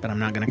 But I'm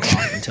not going to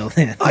cough until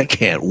then. I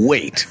can't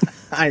wait.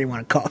 I didn't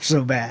want to cough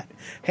so bad.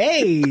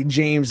 Hey,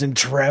 James and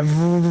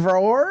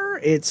Trevor.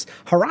 It's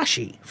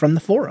Harashi from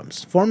the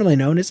forums, formerly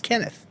known as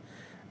Kenneth.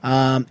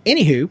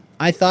 Anywho,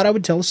 I thought I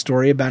would tell a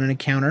story about an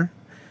encounter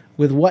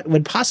with what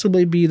would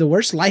possibly be the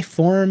worst life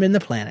form in the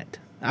planet.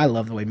 I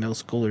love the way middle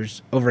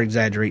schoolers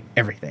over-exaggerate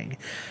everything.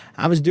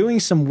 I was doing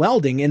some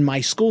welding in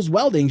my school's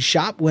welding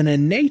shop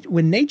when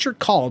nature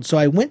called, so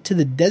I went to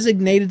the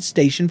designated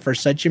station for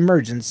such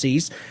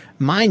emergencies.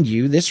 Mind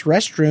you, this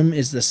restroom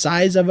is the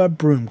size of a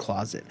broom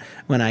closet.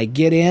 When I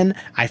get in,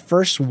 I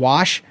first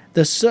wash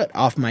the soot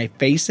off my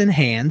face and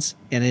hands,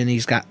 and then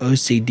he's got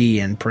OCD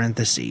in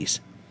parentheses.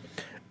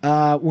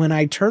 When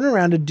I turn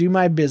around to do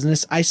my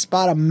business, I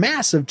spot a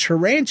massive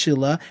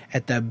tarantula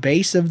at the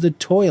base of the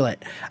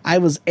toilet. I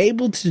was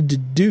able to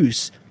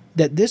deduce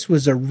that this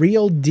was a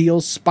real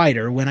deal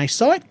spider when I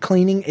saw it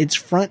cleaning its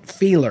front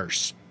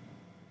feelers.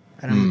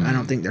 I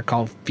don't think they're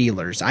called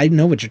feelers. I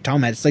know what you're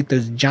talking about. It's like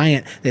those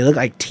giant, they look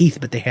like teeth,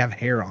 but they have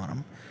hair on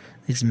them.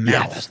 Its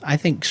mouth. Yes. I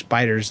think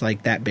spiders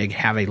like that big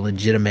have a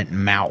legitimate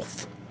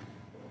mouth.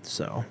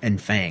 So, and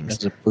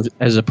fangs.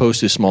 As opposed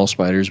to small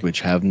spiders,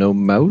 which have no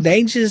mouth?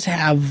 They just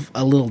have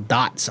a little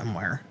dot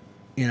somewhere,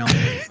 you know.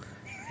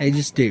 They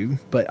just do.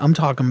 But I'm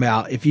talking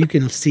about if you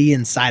can see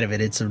inside of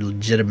it, it's a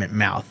legitimate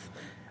mouth.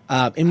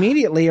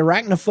 Immediately,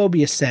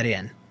 arachnophobia set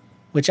in,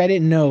 which I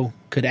didn't know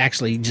could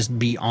actually just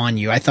be on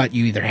you. I thought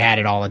you either had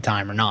it all the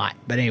time or not.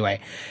 But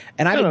anyway.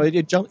 And I don't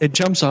know. It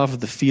jumps off of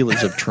the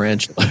feelers of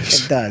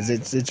tarantulas. It does.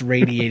 It's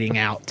radiating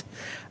out.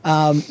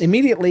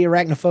 Immediately,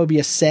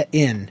 arachnophobia set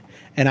in.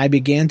 And I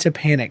began to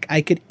panic.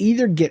 I could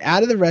either get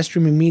out of the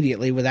restroom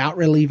immediately without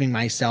relieving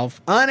myself,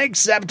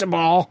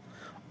 unacceptable,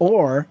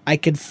 or I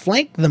could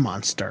flank the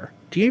monster.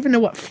 Do you even know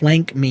what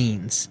flank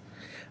means?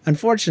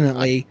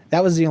 Unfortunately,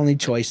 that was the only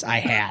choice I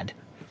had.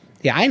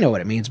 Yeah, I know what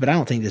it means, but I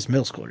don't think this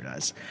middle schooler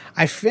does.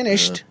 I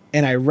finished,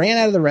 and I ran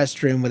out of the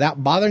restroom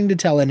without bothering to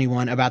tell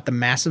anyone about the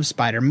massive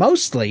spider,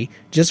 mostly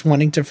just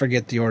wanting to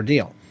forget the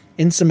ordeal.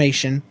 In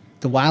summation,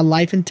 the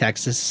wildlife in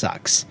Texas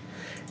sucks.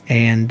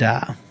 And,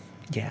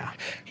 yeah.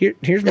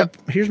 Here's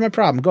my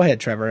problem. Go ahead,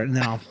 Trevor, and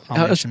then I'll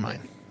mention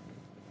mine.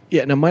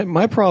 Yeah, now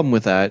my problem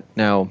with that,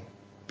 now,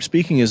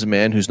 speaking as a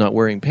man who's not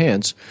wearing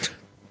pants,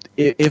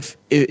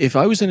 if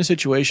I was in a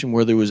situation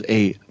where there was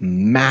a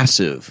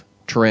massive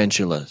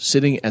tarantula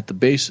sitting at the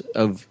base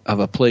of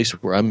a place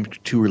where I'm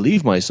to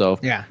relieve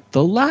myself,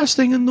 the last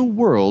thing in the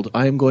world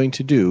I am going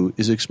to do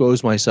is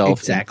expose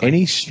myself in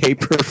any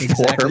shape or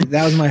form.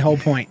 That was my whole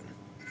point.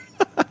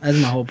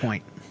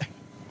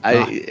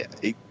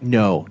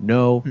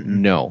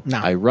 No.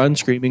 I run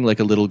screaming like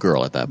a little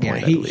girl at that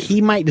point.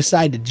 He might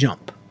decide to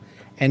jump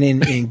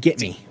and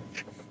get me.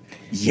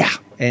 Yeah.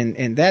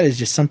 And that is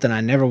just something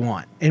I never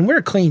want. And we're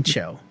a clean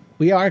show.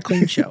 We are a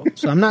clean show.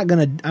 So I'm not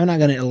gonna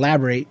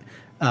elaborate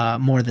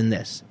more than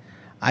this.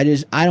 I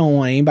don't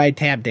want anybody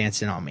tap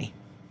dancing on me.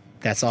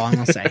 That's all I'm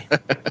gonna say.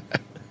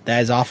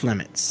 That is off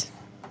limits.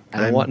 I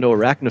don't want no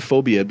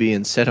arachnophobia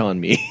being set on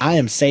me. I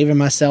am saving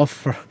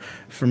myself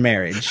for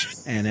marriage,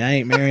 and I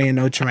ain't marrying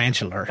no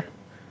tarantula.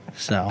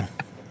 So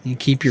you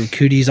keep your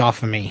cooties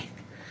off of me.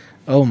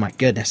 Oh my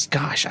goodness,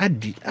 gosh,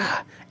 I'd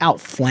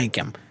outflank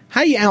him.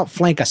 How do you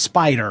outflank a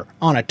spider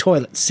on a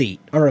toilet seat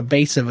or a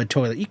base of a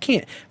toilet? You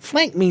can't.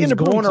 Flank means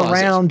going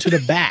around to the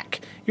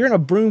back. You're in a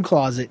broom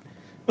closet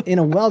in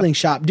a welding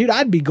shop. Dude,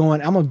 I'd be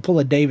going, I'm going to pull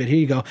a David. Here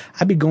you go.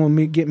 I'd be going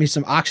to get me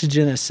some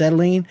oxygen and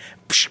acetylene.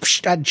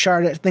 I'd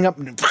char that thing up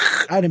and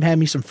I'd have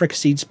me some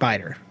fricasseed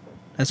spider.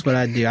 That's what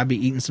I'd do. I'd be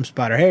eating some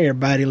spider. Hey,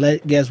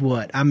 everybody, guess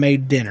what? I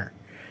made dinner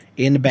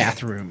in the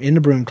bathroom, in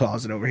the broom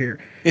closet over here.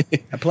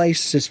 A place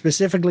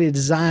specifically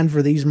designed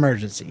for these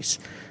emergencies.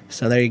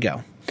 So there you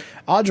go.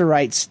 Audra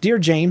writes, Dear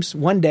James,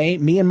 one day,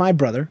 me and my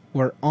brother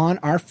were on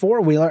our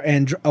four-wheeler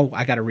and...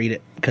 I got to read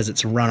it because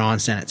it's a run-on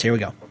sentence. Here we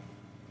go.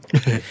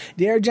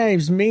 Dear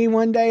James, me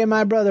one day and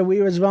my brother, we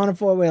was on a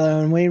four-wheeler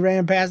and we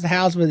ran past the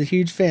house with a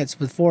huge fence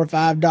with 4 or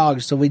 5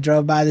 dogs. So we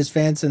drove by this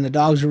fence and the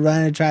dogs were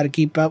running to try to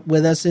keep up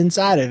with us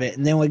inside of it.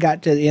 And then we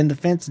got to the end of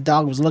the fence, the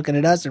dog was looking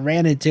at us and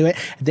ran into it,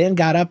 and then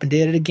got up and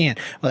did it again.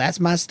 Well, that's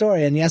my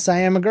story. And yes, I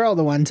am a girl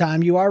the one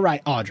time. You are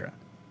right, Audra.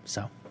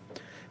 So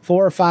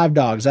 4 or 5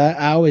 dogs.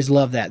 I always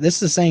love that. This is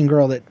the same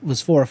girl that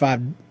was 4 or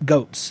 5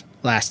 goats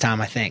last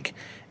time, I think.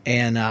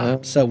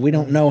 And so we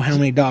don't know how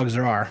many dogs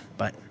there are,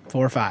 but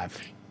 4 or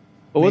 5.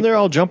 But when they're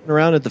all jumping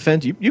around at the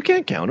fence, you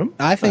can't count them.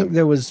 I think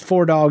there was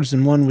 4 dogs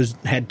and one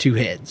had 2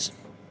 heads.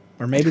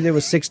 Or maybe there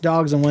was 6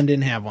 dogs and one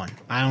didn't have one.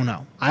 I don't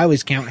know. I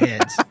always count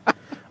heads.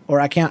 Or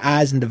I count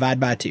eyes and divide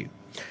by 2.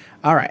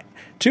 All right.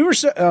 2 or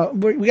so,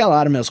 we got a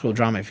lot of middle school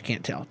drama if you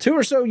can't tell. 2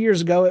 or so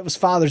years ago, it was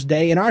Father's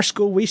Day. In our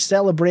school, we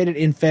celebrated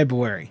in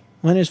February.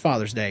 When is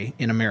Father's Day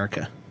in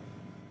America?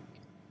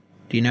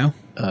 Do you know?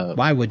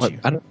 Why would you?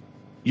 I don't.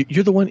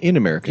 You're the one in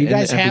America. You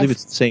guys I believe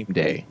it's the same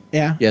day.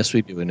 Yeah. Yes,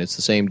 we do, and it's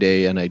the same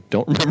day, and I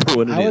don't remember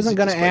when it is. I wasn't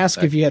going to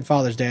ask if you had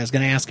Father's Day. I was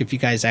going to ask if you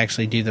guys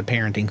actually do the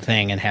parenting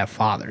thing and have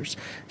fathers.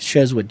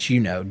 Shows what you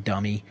know,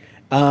 dummy.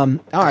 All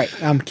right,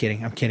 I'm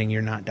kidding.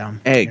 You're not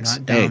dumb. Eggs. You're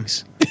not dumb.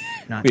 Eggs.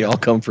 We all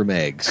come from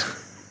eggs.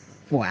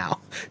 Wow.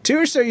 2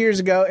 or so years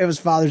ago, it was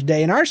Father's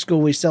Day. In our school,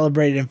 we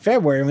celebrated in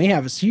February, and we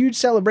have a huge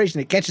celebration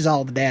that catches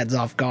all the dads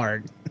off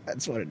guard.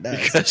 That's what it does.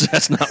 Because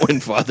that's not when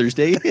Father's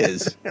Day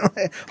is.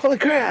 Holy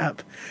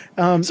crap!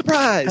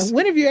 Surprise!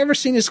 When have you ever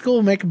seen a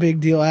school make a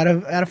big deal out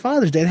of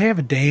Father's Day? They have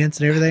a dance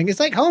and everything. It's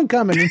like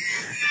homecoming.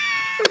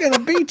 We're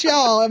gonna beat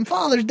y'all on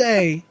Father's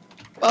Day.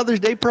 Father's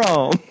Day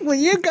prom. Will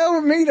you go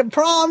with me to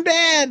prom,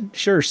 Dad?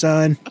 Sure,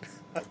 son.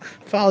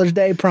 Father's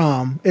Day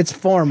prom. It's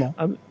formal.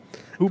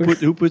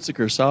 Who puts the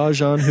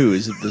corsage on who?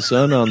 Is it the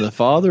son on the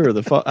father or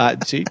the father?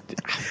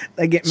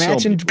 They get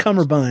matching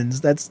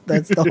cummerbunds. That's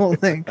the whole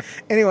thing.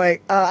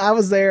 Anyway, I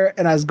was there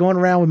and I was going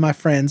around with my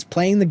friends,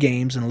 playing the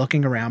games and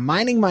looking around,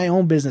 minding my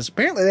own business.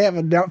 Apparently, they have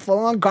a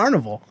full-on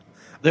carnival.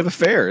 They have a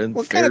fair. And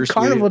what kind of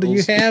carnival do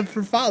you have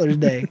for Father's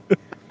Day?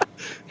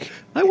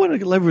 I want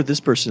to live where this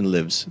person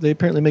lives. They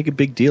apparently make a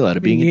big deal out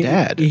of being a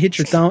dad. You hit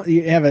your thumb.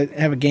 You have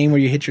a game where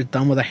you hit your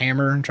thumb with a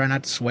hammer and try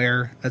not to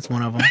swear. That's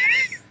one of them.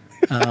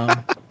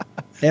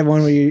 They have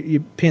one where you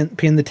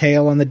pin the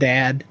tail on the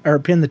dad, or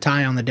pin the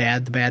tie on the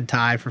dad, the bad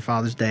tie for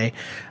Father's Day.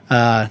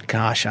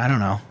 Gosh, I don't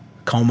know.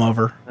 Comb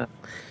over.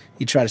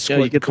 You try to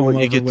squirt the comb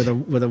over with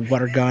a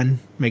water gun,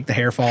 make the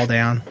hair fall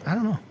down. I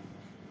don't know.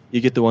 You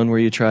get the one where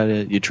you try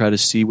to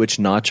see which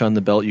notch on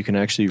the belt you can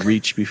actually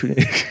reach before.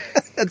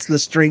 That's the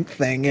strength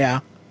thing,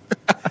 yeah.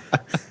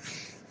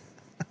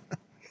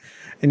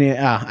 And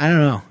I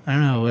don't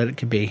know what it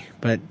could be,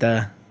 but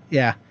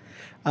yeah.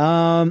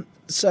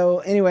 So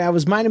anyway, I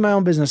was minding my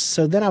own business.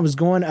 So then I was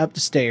going up the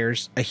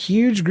stairs. A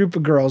huge group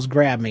of girls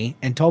grabbed me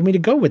and told me to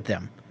go with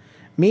them.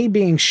 Me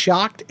being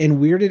shocked and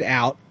weirded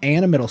out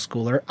and a middle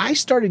schooler, I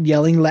started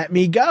yelling, "Let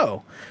me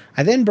go."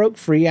 I then broke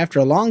free after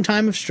a long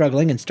time of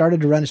struggling and started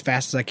to run as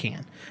fast as I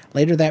can.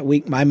 Later that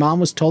week, my mom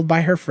was told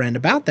by her friend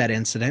about that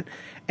incident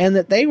and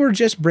that they were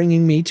just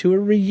bringing me to a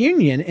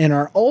reunion in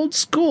our old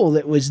school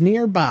that was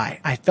nearby.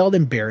 I felt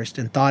embarrassed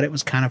and thought it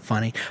was kind of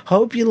funny.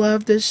 Hope you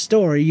love this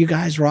story. You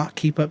guys rock.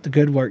 Keep up the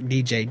good work,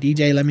 DJ.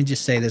 DJ, let me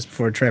just say this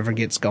before Trevor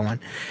gets going.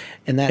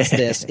 And that's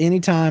this.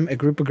 Anytime a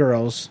group of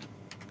girls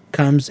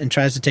comes and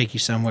tries to take you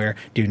somewhere,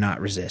 do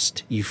not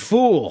resist. You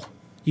fool.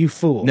 You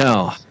fool.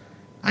 No.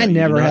 I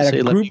never had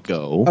a group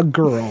of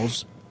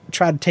girls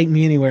try to take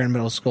me anywhere in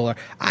middle school.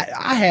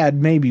 I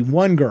had maybe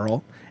one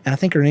girl, and I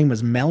think her name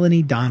was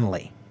Melanie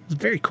Donnelly. It was a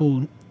very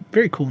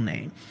cool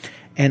name.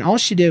 And all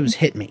she did was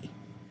hit me.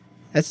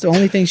 That's the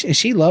only thing.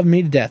 She loved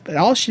me to death, but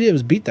all she did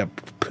was beat the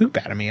poop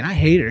out of me, and I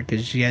hate her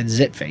because she had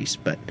zit face.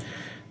 But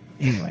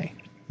anyway,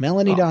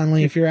 Melanie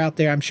Donnelly, if you're out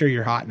there, I'm sure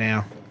you're hot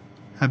now.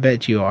 I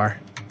bet you are.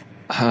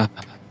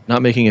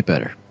 Not making it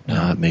better.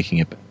 Not making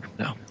it better.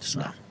 No.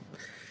 So.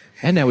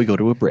 And now we go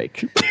to a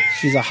break.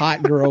 She's a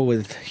hot girl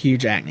with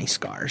huge acne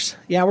scars.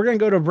 Yeah, we're going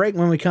to go to a break.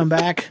 When we come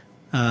back,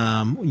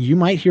 you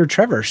might hear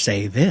Trevor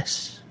say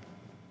this.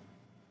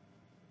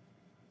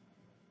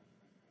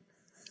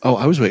 Oh,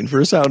 I was waiting for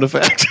a sound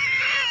effect.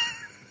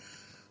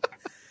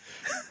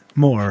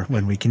 More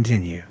when we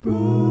continue.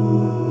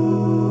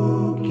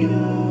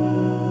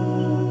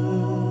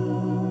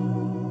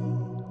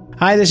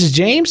 Hi, this is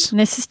James. And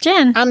this is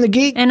Jen. I'm the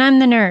geek. And I'm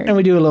the nerd. And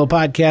we do a little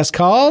podcast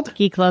called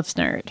Geek Loves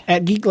Nerd.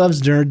 At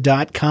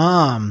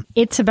geeklovesnerd.com.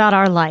 It's about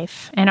our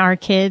life and our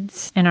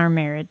kids and our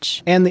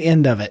marriage. And the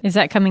end of it. Is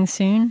that coming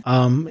soon?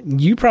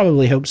 You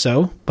probably hope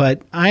so,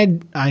 but I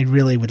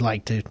really would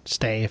like to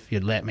stay if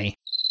you'd let me.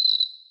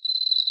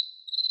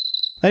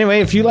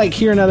 Anyway, if you like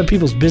hearing other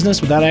people's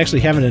business without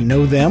actually having to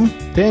know them,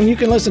 then you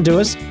can listen to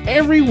us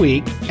every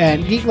week at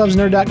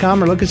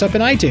geeklovesnerd.com or look us up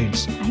in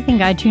iTunes. I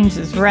think iTunes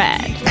is rad.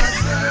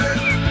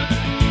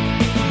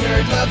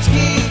 Nerd loves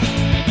geek.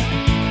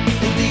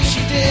 At least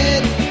she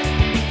did.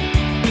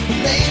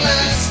 Late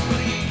last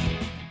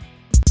week.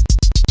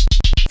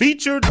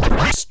 Featured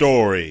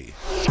story.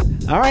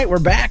 All right, we're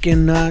back,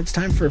 and it's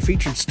time for a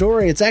featured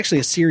story. It's actually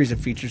a series of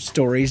featured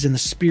stories in the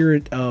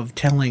spirit of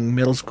telling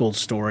middle school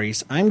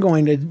stories. I'm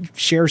going to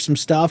share some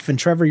stuff, and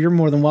Trevor, you're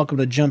more than welcome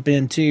to jump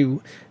in,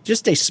 too.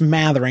 Just a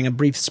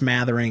brief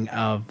smattering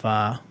of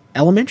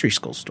elementary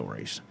school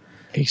stories.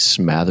 A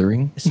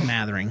smattering?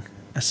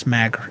 A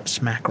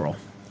smackerel.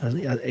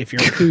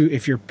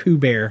 If you're Pooh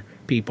Bear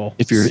people.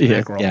 If you're,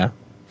 smackerel. yeah.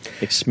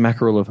 A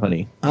smackerel of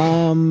honey.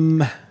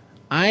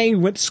 I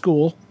went to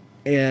school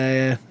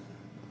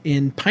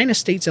in Pine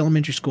Estates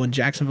Elementary School in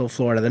Jacksonville,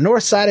 Florida. The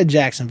north side of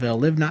Jacksonville.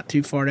 Lived not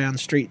too far down the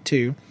street,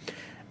 too.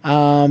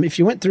 If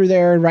you went through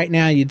there right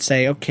now, you'd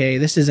say, okay,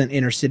 this isn't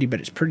inner city, but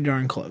it's pretty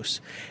darn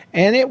close.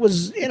 And it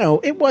was,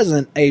 it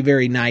wasn't a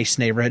very nice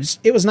neighborhood.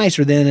 It was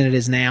nicer then than it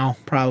is now,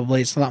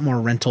 probably. It's a lot more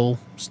rental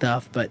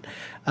stuff, but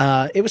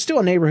it was still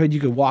a neighborhood you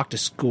could walk to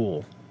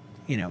school,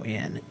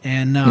 in.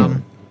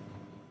 And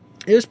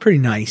it was pretty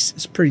nice.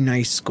 It's a pretty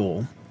nice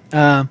school.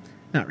 Not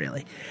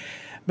really.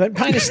 But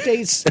Pine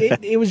Estates,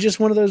 it was just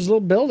one of those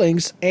little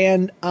buildings.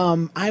 And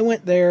I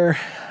went there,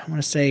 I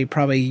want to say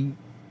probably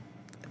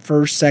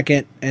first,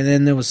 second, and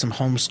then there was some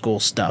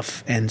homeschool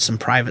stuff and some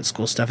private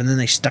school stuff. And then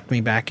they stuck me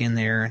back in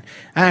there. And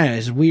I don't know, it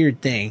was a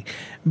weird thing.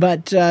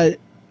 But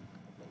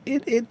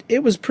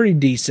it was pretty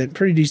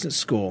decent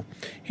school.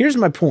 Here's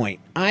my point.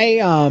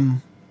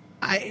 I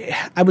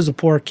I was a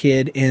poor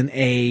kid in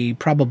a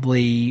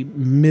probably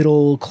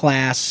middle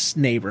class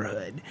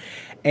neighborhood,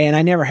 and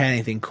I never had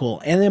anything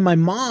cool. And then my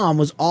mom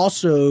was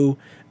also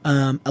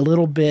a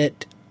little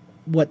bit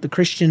what the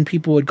Christian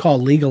people would call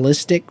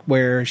legalistic,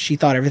 where she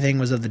thought everything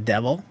was of the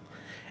devil.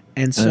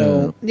 And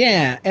so,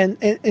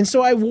 and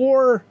so I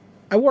wore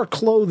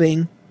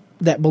clothing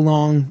that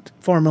belonged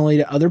formerly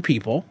to other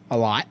people a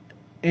lot.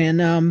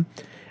 And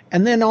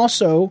then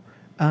also,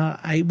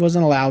 I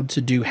wasn't allowed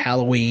to do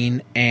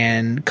Halloween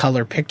and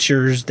color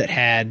pictures that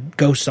had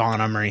ghosts on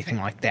them or anything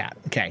like that.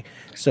 Okay.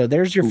 So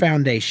there's your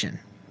foundation.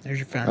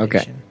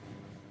 Okay.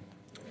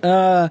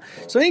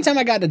 So anytime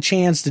I got the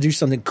chance to do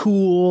something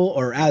cool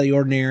or out of the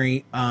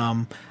ordinary,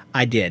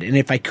 I did. And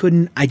if I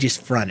couldn't, I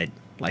just fronted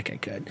like I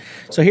could.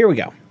 So here we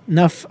go.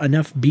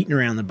 Enough beating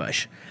around the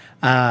bush.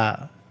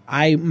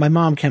 My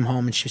mom came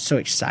home and she was so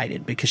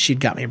excited because she'd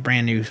got me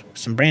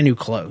some brand new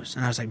clothes.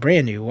 And I was like,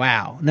 brand new?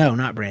 Wow. No,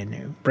 not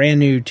brand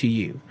new to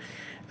you.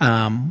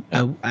 Long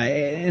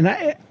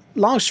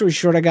story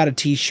short, I got a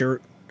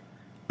t-shirt.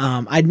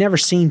 I'd never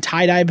seen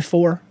tie-dye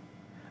before.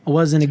 I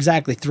wasn't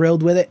exactly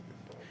thrilled with it.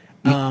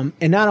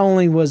 And not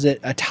only was it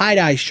a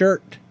tie-dye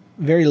shirt,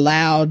 very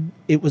loud,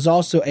 it was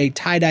also a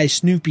tie-dye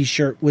Snoopy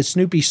shirt with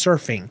Snoopy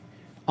surfing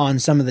on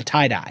some of the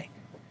tie-dye.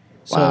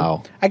 So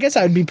wow. I guess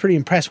I would be pretty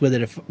impressed with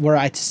it were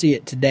I to see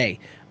it today,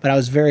 but I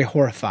was very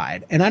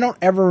horrified. And I don't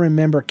ever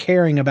remember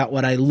caring about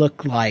what I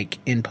looked like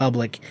in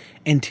public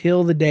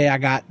until the day I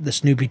got the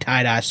Snoopy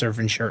tie-dye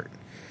surfing shirt.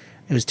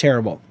 It was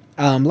terrible.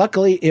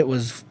 Luckily, it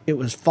was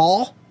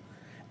fall,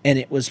 and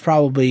it was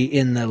probably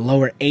in the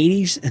lower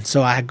 80s, and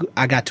so I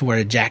got to wear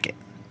a jacket.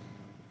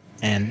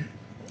 And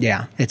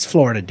yeah, it's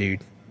Florida,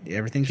 dude.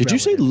 Everything's Did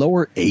relative. you say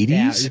lower 80s?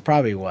 Yeah, it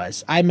probably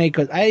was. I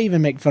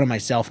even make fun of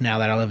myself now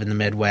that I live in the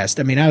Midwest.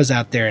 I mean, I was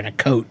out there in a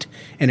coat,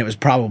 and it was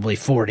probably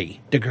 40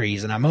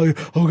 degrees, and I'm like,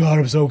 oh God,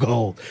 I'm so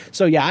cold.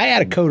 So yeah, I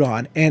had a coat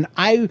on, and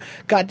I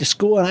got to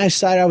school, and I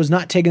decided I was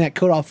not taking that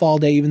coat off all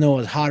day, even though it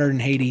was hotter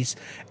than Hades.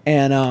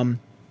 And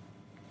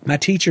my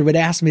teacher would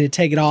ask me to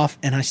take it off,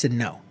 and I said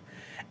no.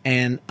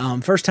 And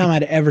first time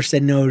I'd ever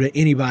said no to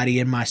anybody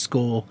in my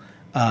school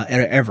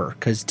ever,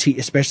 because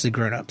especially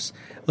grown-ups.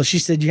 Well, she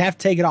said, you have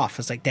to take it off. I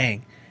was like,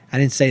 dang. I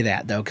didn't say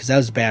that, though, because that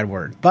was a bad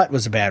word. Butt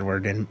was a bad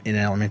word in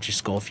elementary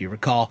school, if you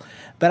recall.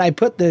 But I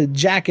put the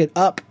jacket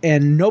up,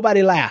 and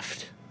nobody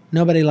laughed.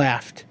 Nobody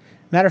laughed.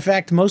 Matter of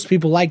fact, most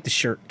people liked the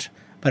shirt,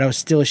 but I was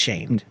still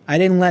ashamed. I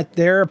didn't let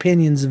their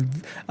opinions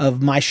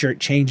of my shirt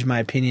change my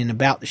opinion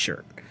about the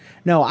shirt.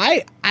 No,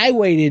 I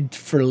waited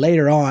for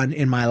later on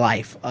in my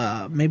life,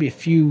 maybe a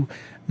few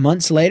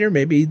months later,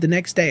 maybe the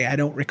next day, I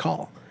don't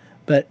recall.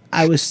 But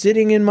I was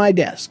sitting in my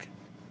desk,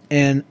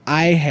 and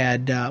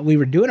we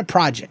were doing a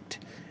project,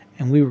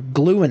 and we were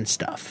gluing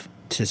stuff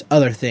to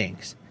other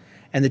things.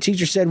 And the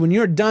teacher said, when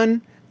you're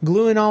done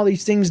gluing all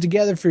these things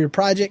together for your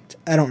project,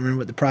 I don't remember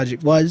what the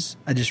project was.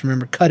 I just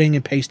remember cutting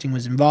and pasting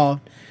was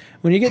involved.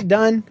 When you get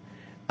done,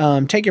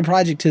 take your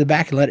project to the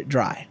back and let it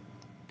dry.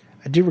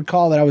 I do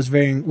recall that I was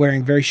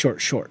wearing very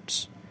short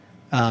shorts.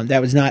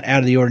 That was not out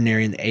of the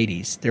ordinary in the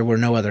 80s. There were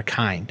no other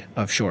kind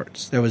of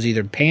shorts. There was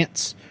either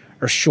pants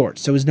or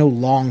shorts. There was no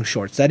long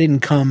shorts. That didn't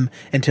come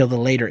until the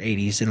later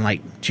 80s in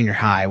like junior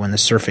high when the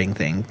surfing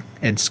thing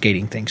and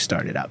skating thing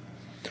started up.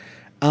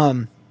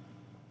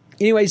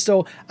 Anyway,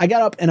 so I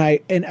got up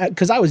and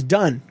because I was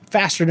done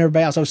faster than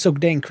everybody else. I was so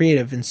dang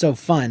creative and so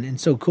fun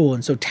and so cool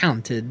and so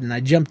talented. And I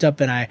jumped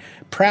up and I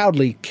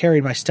proudly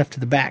carried my stuff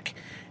to the back.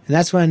 And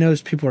that's when I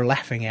noticed people were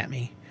laughing at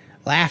me.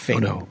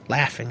 Laughing.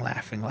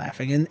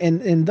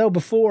 And though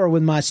before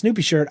with my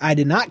Snoopy shirt, I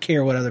did not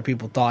care what other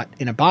people thought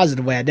in a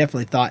positive way, I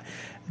definitely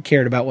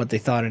cared about what they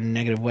thought in a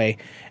negative way.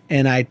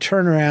 And I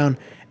turned around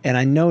and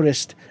I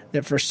noticed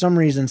that for some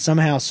reason,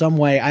 somehow, some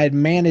way, I had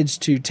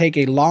managed to take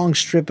a long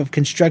strip of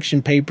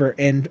construction paper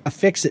and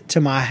affix it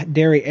to my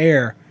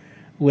derriere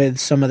with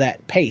some of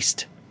that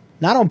paste.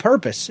 Not on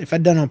purpose. If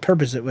I'd done it on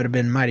purpose, it would have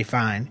been mighty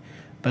fine.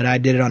 But I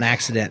did it on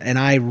accident. And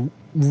I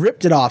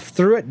ripped it off,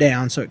 threw it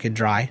down so it could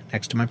dry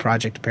next to my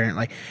project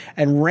apparently,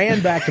 and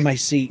ran back to my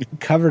seat,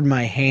 covered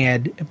my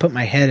head, put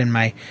my head in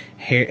my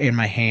hair in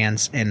my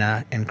hands,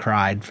 and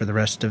cried for the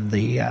rest of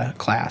the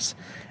class.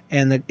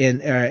 And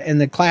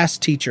the class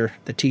teacher,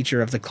 the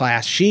teacher of the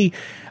class, she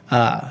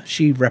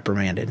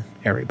reprimanded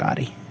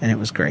everybody, and it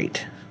was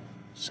great.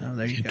 So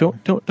there you go.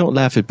 Don't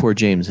laugh at poor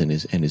James and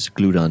his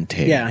glued on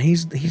tail. Yeah,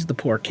 he's the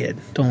poor kid.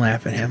 Don't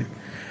laugh at him.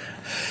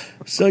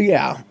 So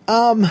yeah.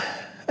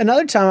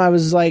 Another time I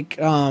was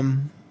like,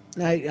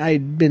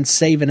 I'd been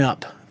saving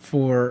up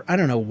for, I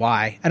don't know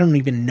why. I don't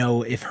even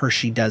know if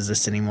Hershey does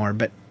this anymore.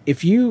 But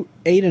if you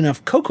ate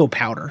enough cocoa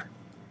powder,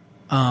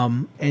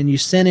 and you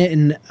sent it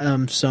in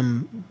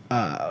some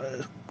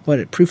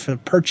proof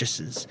of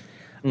purchases,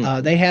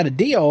 they had a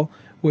deal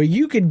where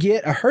you could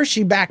get a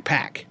Hershey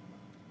backpack.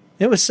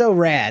 It was so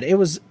rad. It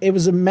was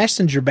a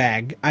messenger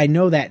bag. I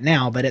know that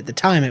now, but at the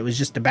time it was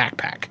just a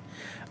backpack,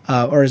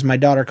 or as my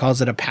daughter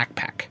calls it, a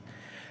pack.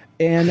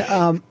 And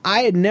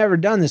I had never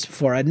done this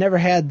before. I'd never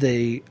had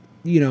the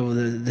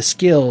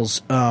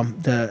skills,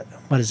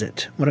 what is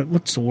it?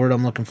 What's the word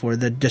I'm looking for?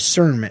 The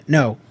discernment.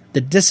 No,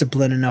 the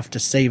discipline enough to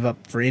save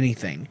up for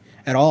anything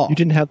at all. You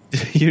didn't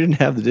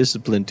have the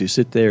discipline to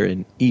sit there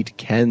and eat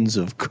cans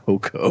of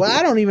cocoa. Well,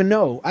 I don't even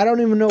know. I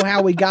don't even know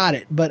how we got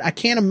it, but I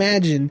can't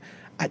imagine.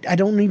 I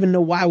don't even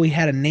know why we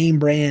had a name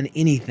brand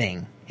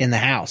anything in the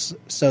house.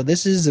 So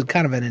this is a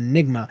kind of an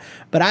enigma.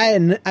 But I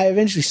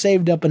eventually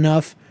saved up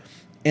enough,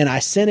 and I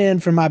sent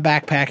in for my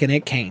backpack, and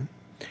it came.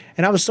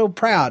 And I was so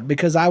proud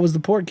because I was the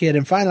poor kid,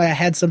 and finally I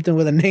had something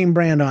with a name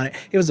brand on it.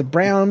 It was a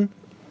brown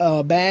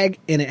bag,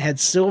 and it had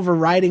silver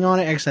writing on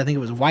it. Actually, I think it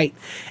was white,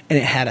 and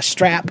it had a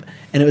strap,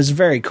 and it was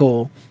very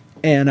cool.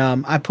 And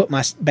I put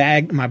my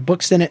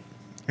books in it,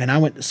 and I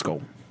went to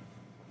school.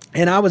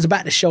 And I was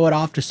about to show it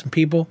off to some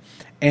people,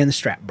 and the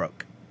strap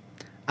broke.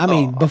 I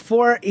mean,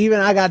 before even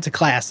I got to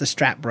class, the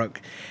strap broke.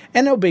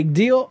 And no big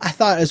deal. I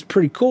thought it was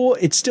pretty cool.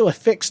 It's still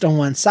affixed on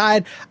one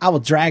side. I will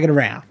drag it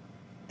around.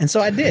 And so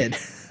I did.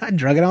 I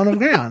drug it on the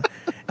ground.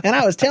 And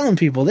I was telling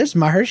people, this is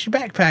my Hershey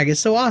backpack. It's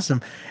so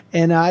awesome.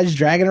 And I was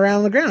dragging it around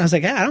on the ground. I was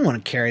like, I don't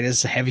want to carry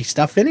this heavy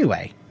stuff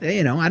anyway.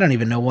 You know, I don't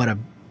even know what a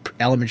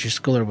elementary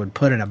schooler would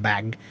put in a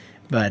bag.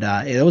 But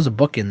there was a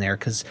book in there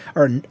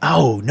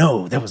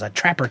there was a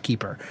trapper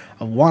keeper,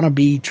 a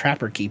wannabe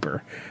trapper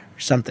keeper or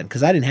something.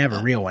 Because I didn't have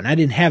a real one. I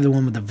didn't have the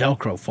one with the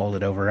Velcro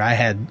folded over. I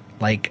had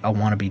like a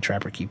wannabe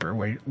trapper keeper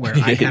where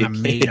I kind of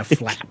made a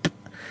flap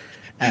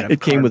out of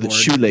It came with a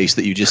cardboard. shoelace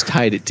that you just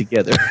tied it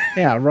together.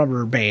 Yeah, a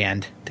rubber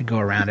band to go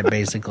around it,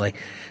 basically.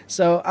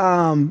 So,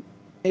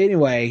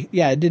 anyway,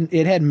 yeah,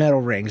 it had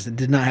metal rings. It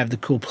did not have the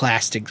cool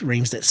plastic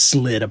rings that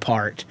slid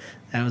apart.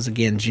 That was,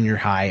 again, junior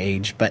high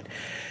age. But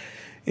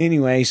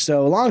anyway,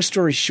 so long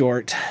story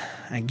short,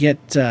 I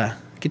get to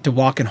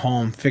walking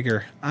home,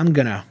 figure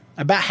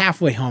about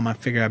halfway home, I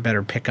figure I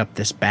better pick up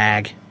this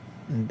bag.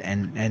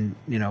 And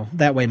you know,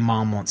 that way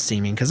Mom won't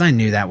see me, because I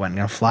knew that wasn't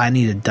going to fly. I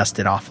needed to dust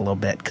it off a little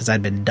bit because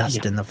I'd been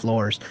dusting the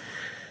floors.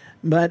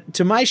 But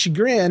to my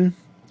chagrin,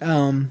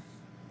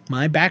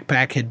 my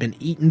backpack had been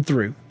eaten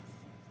through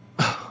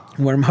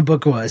where my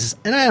book was.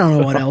 And I don't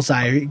know what else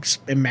I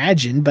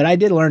imagined, but I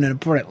did learn an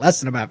important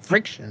lesson about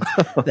friction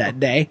that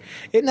day.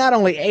 It not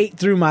only ate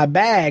through my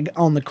bag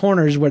on the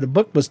corners where the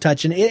book was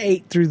touching, it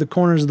ate through the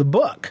corners of the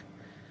book.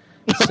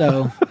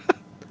 So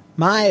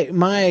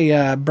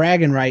my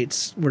bragging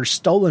rights were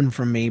stolen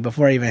from me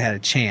before I even had a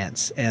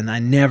chance. And I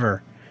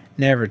never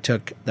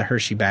took the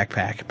Hershey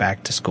backpack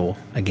back to school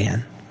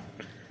again.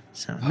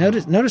 So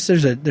notice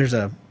there's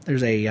a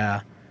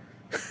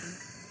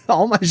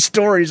all my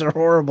stories are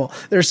horrible.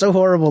 They're so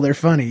horrible they're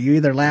funny. You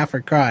either laugh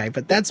or cry.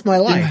 But that's my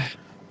life.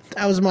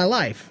 That was my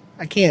life.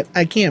 I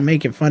can't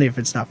make it funny if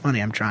it's not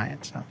funny. I'm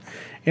trying. So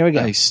here we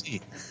go. I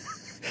see.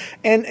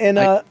 And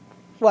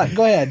what?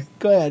 Go ahead.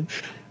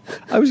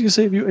 I was going to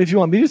say, if you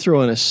want me to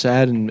throw in a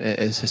sad and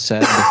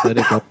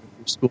pathetic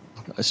school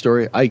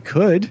story, I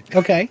could.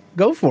 Okay,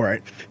 go for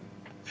it.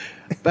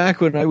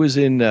 Back when I was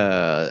in,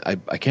 I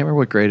can't remember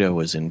what grade I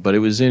was in, but it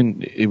was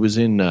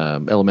in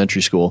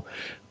elementary school.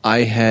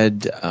 I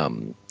had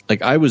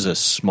I was a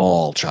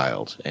small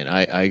child, and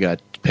I got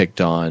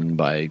picked on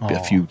by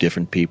a few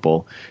different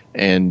people,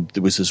 and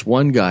there was this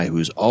one guy who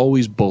was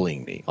always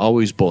bullying me.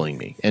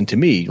 And to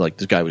me, like,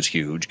 this guy was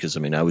huge, because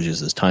I mean, I was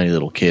just this tiny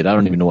little kid. I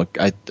don't even know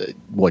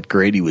what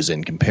grade he was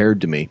in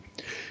compared to me.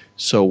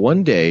 So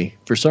one day,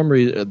 for some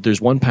reason, there's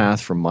one path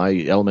from my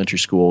elementary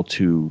school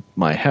to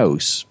my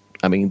house.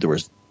 I mean,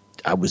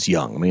 I was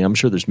young. I mean, I'm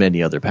sure there's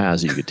many other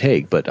paths that you could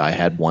take, but I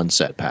had one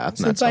set path.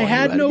 And Since I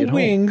had no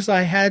wings,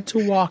 I had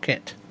to walk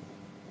it.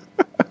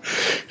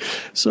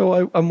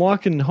 So I'm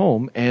walking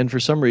home, and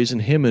for some reason,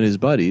 him and his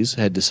buddies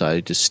had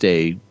decided to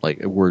stay. Like,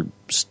 we're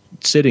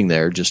sitting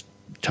there just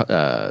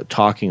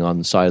talking on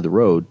the side of the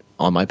road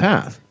on my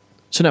path.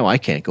 So now I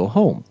can't go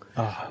home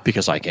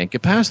because I can't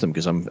get past them,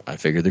 because I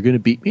figure they're going to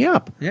beat me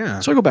up. Yeah.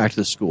 So I go back to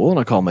the school, and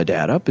I call my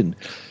dad up, and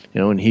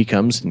and he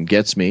comes and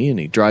gets me, and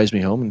he drives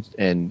me home,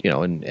 and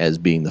and as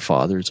being the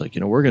father, it's like,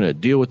 we're going to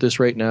deal with this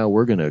right now.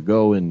 We're going to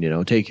go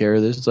and take care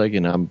of this. It's like,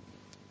 and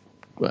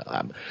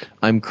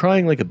I'm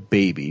crying like a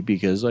baby,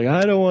 because like,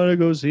 I don't want to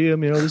go see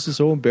him. This is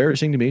so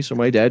embarrassing to me. So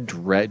my dad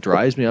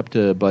drives me up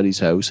to Buddy's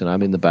house, and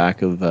I'm in the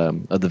back of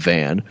the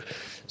van.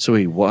 So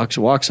he walks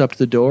up to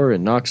the door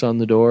and knocks on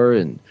the door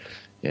and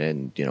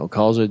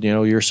calls it,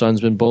 your son's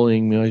been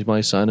bullying me, he's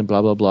my son, and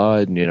blah blah blah,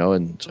 and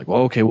and it's like,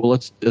 well, okay, well,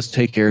 let's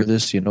take care of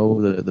this.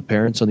 The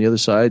parents on the other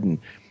side, and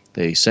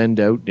they send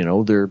out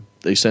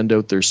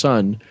their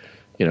son,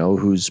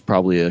 who's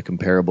probably a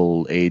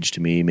comparable age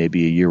to me,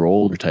 maybe a year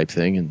older type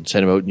thing, and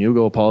send him out, and you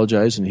go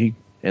apologize.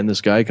 And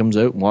this guy comes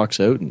out and walks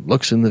out and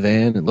looks in the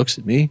van and looks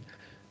at me.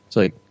 It's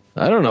like,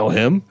 I don't know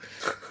him.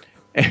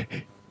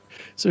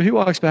 So he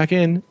walks back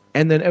in,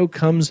 and then out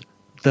comes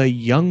the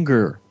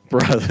younger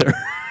brother,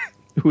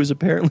 who was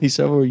apparently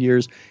several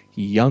years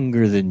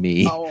younger than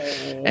me.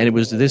 And it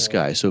was this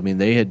guy. So, I mean,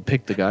 they had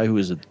picked the guy who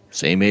was the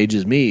same age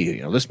as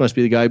me. This must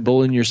be the guy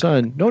bullying your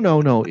son.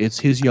 No. It's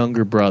his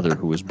younger brother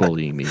who was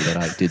bullying me that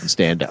I didn't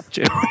stand up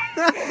to.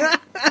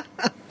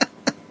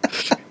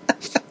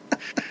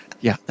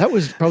 Yeah, that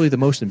was probably the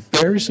most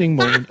embarrassing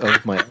moment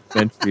of my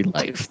elementary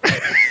life.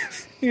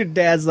 Your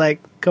dad's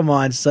like, come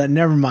on, son.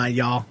 Never mind,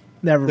 y'all.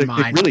 Never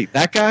mind. Really,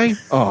 that guy?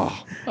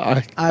 Oh,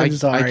 I'm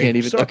sorry. I can't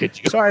even look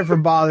at you. Sorry for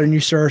bothering you,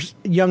 sir.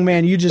 Young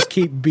man, you just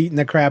keep beating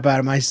the crap out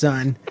of my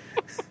son.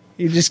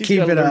 You just He's keep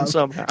gotta it learn up.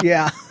 somehow.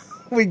 Yeah,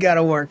 we got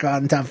to work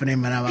on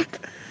toughening him up.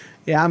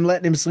 Yeah, I'm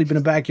letting him sleep in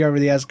the backyard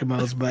with the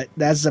Eskimos, but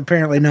that's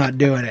apparently not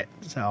doing it.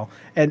 So,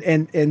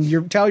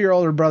 and tell your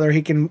older brother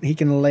he can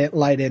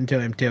light into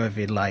him too if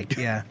he'd like.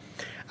 Yeah,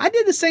 I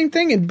did the same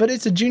thing, but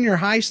it's a junior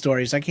high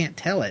story, so I can't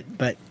tell it.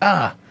 But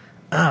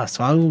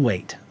so I will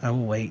wait.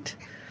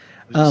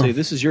 Say,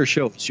 this is your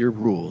show. It's your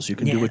rules. You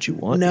can do what you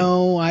want.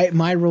 No,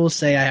 my rules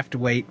say I have to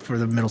wait for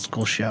the middle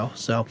school show.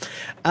 So,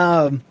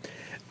 food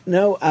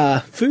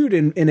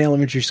in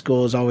elementary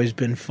school has always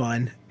been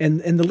fun,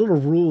 and the little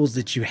rules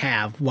that you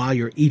have while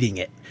you're eating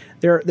it.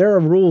 There are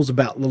rules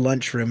about the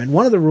lunchroom, and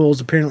one of the rules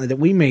apparently that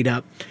we made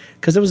up,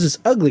 because there was this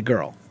ugly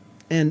girl,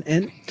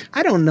 and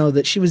I don't know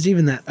that she was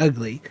even that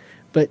ugly,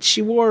 but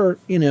she wore,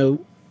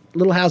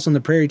 Little House on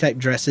the Prairie type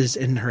dresses,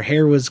 and her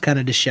hair was kind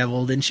of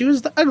disheveled, and she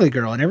was the ugly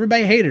girl, and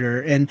everybody hated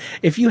her. And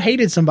if you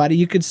hated somebody,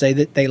 you could say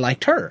that they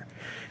liked her.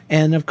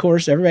 And of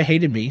course, everybody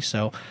hated me,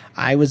 so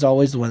I was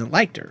always the one that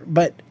liked her.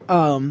 But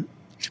one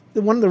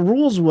of the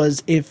rules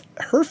was if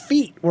her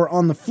feet were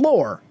on the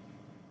floor,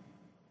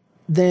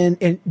 then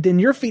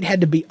your feet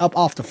had to be up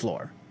off the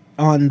floor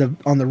on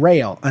the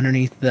rail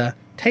underneath the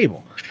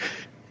table.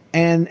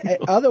 And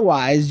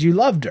otherwise, you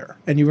loved her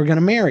and you were going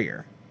to marry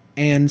her.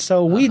 And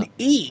so we'd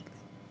eat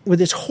with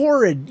this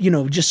horrid,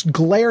 just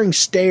glaring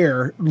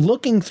stare,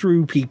 looking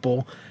through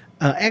people,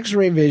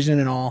 X-ray vision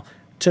and all,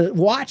 to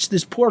watch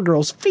this poor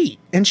girl's feet.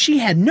 And she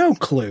had no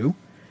clue.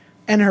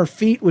 And her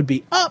feet would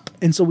be up,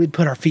 and so we'd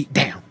put our feet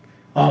down.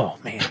 Oh,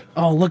 man.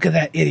 Oh, look at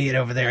that idiot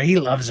over there. He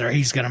loves her.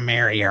 He's going to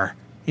marry her.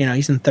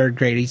 He's in third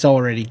grade. He's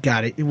already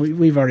got it.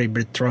 We've already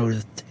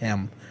betrothed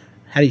him.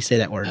 How do you say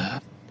that word?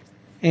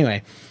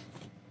 Anyway.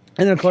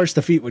 And then, of course,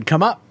 the feet would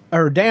come up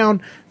or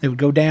down. They would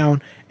go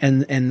down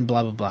and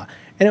blah, blah, blah.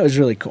 And it was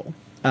really cool.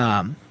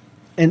 I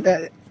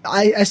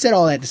said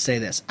all that to say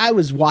this. I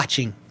was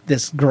watching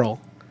this girl,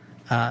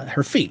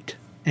 her feet,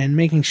 and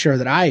making sure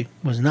that I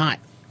was not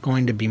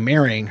going to be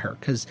marrying her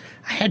because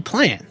I had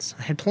plans.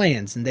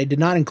 And they did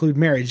not include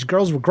marriage.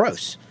 Girls were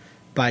gross.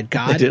 By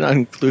God. They did not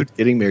include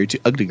getting married to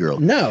ugly girl.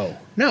 No.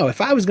 If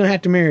I was going to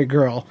have to marry a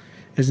girl,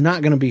 it's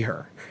not going to be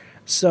her.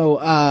 So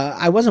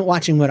I wasn't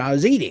watching what I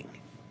was eating.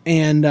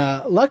 And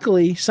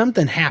luckily,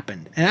 something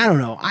happened. And I don't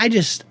know. I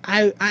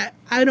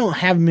don't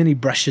have many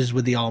brushes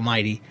with the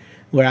Almighty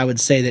where I would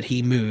say that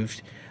he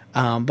moved.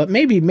 But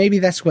maybe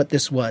that's what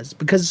this was.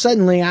 Because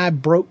suddenly I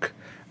broke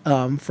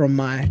from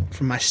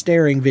my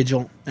staring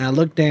vigil. And I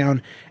looked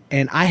down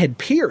and I had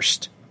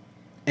pierced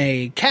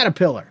a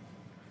caterpillar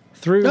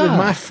through with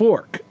my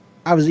fork.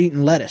 I was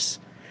eating lettuce.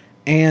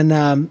 And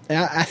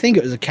I think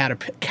it was a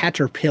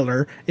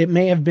caterpillar. It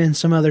may have been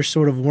some other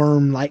sort of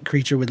worm-like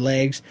creature with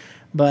legs.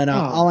 But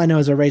all I know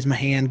is I raised my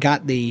hand,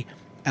 got the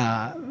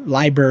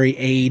library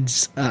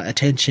aides'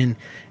 attention,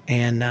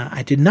 and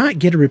I did not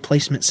get a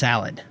replacement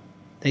salad.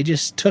 They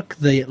just took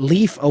the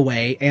leaf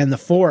away and the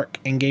fork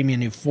and gave me a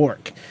new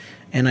fork.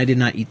 And I did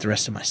not eat the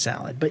rest of my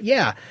salad. But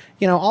yeah,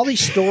 all these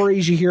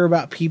stories you hear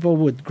about people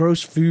with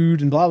gross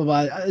food and blah, blah,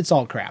 blah, it's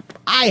all crap.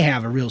 I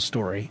have a real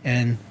story,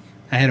 and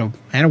I had a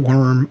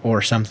worm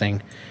or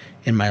something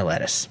in my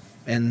lettuce.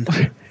 And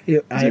I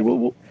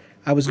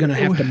was going to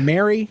have to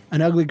marry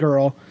an ugly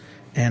girl,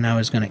 and I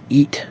was going to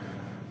eat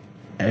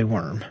a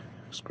worm. It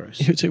was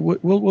gross. You'd say,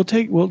 we'll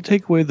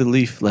take away the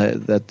leaf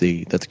that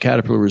the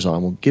caterpillar was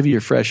on. We'll give you your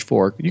fresh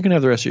fork. You can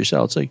have the rest of your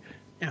salad. It's like,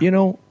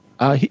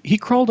 he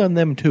crawled on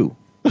them too.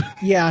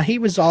 Yeah, he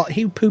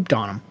pooped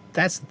on them.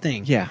 That's the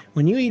thing. Yeah.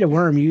 When you eat a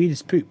worm, you eat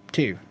his poop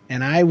too.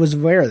 And I was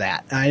aware of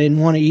that. I didn't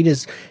want to eat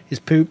his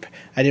poop.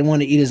 I didn't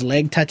want to eat his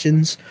leg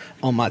touchings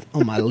on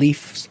my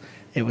leaves.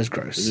 It was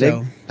gross.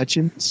 Leg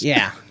touchings?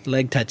 Yeah,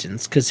 leg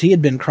touchings. Because he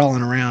had been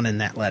crawling around in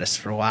that lettuce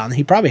for a while. And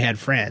he probably had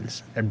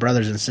friends, had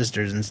brothers and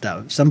sisters and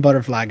stuff. Some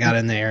butterfly got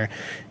in there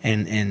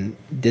and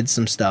did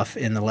some stuff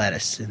in the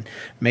lettuce and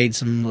made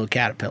some little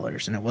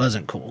caterpillars. And it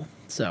wasn't cool.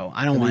 So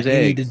I don't want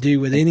anything to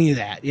do with any of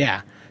that.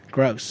 Yeah.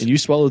 Gross. And you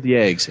swallowed the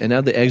eggs, and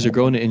now the eggs are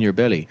growing in your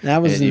belly.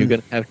 That was you're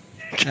going to have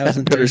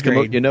caterpillars come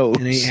out your nose.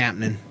 It ain't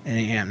happening.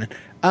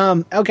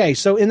 Okay,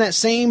 so in that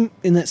same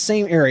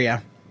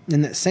area,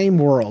 in that same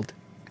world,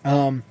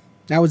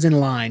 I was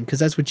in line because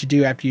that's what you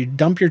do after you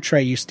dump your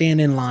tray. You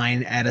stand in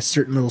line at a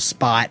certain little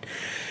spot,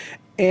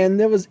 and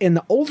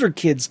the older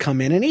kids come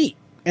in and eat,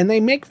 and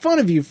they make fun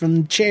of you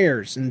from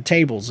chairs and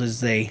tables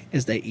as they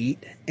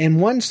eat.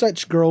 And one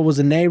such girl was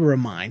a neighbor of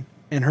mine,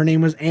 and her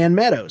name was Ann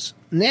Meadows.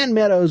 And Ann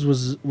Meadows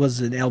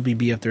was an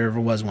LBB if there ever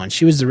was one.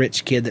 She was the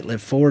rich kid that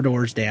lived 4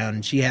 doors down.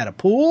 And she had a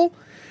pool.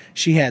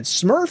 She had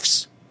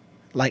Smurfs,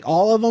 like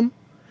all of them.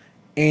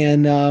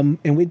 And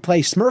we'd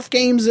play Smurf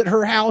games at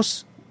her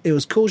house. It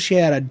was cool. She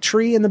had a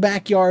tree in the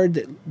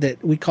backyard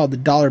that we called the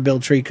dollar bill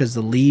tree because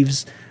the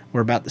leaves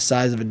were about the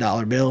size of a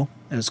dollar bill.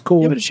 It was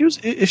cool. Yeah, but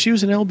if she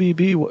was an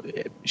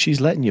LBB, she's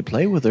letting you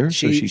play with her.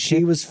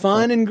 She was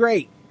fun and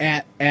great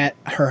at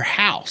her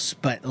house,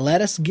 but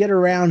let us get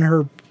around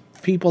her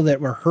people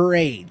that were her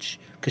age,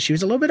 because she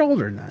was a little bit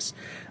older than us.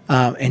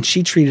 And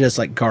she treated us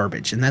like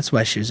garbage, and that's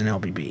why she was an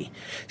LBB.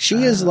 She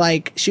was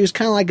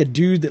kind of like a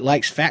dude that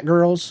likes fat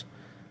girls,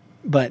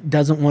 but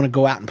doesn't want to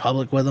go out in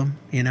public with them,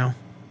 you know?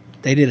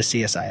 They did a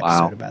CSI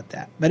episode about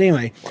that. But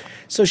anyway,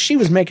 so she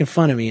was making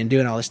fun of me and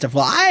doing all this stuff.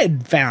 Well, I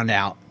had found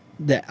out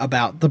that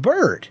about the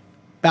bird,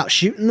 about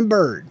shooting the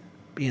bird,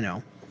 you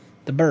know,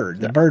 the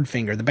bird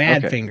finger, the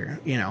bad finger,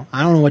 you know.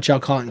 I don't know what y'all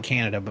call it in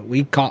Canada, but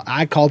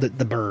I called it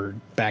the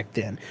bird back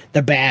then.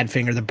 The bad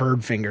finger, the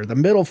bird finger, the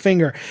middle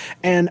finger.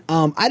 And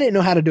I didn't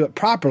know how to do it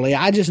properly.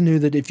 I just knew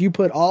that if you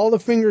put all the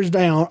fingers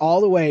down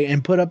all the way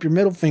and put up your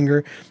middle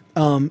finger,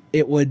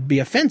 it would be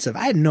offensive.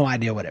 I had no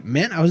idea what it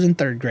meant. I was in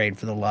 3rd grade,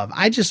 for the love.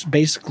 I just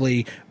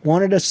basically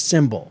wanted a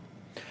symbol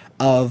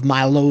of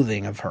my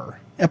loathing of her,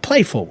 a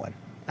playful one.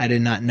 I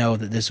did not know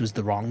that this was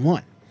the wrong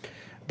one.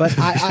 But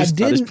I didn't.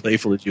 Not as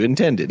playful as you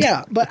intended.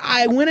 Yeah, but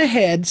I went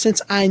ahead,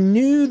 since I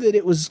knew that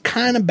it was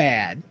kind of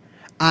bad,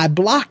 I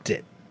blocked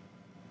it.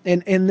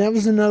 And that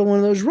was another one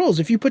of those rules.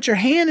 If you put your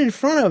hand in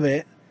front of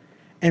it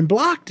and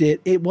blocked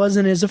it, it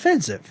wasn't as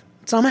offensive.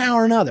 Somehow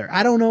or another.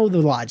 I don't know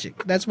the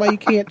logic. That's why you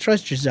can't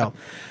trust yourself.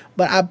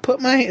 But I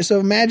put my hand, so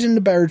imagine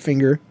the bad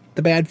finger,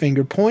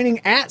 pointing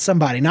at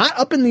somebody, not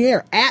up in the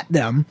air, at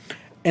them,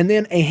 and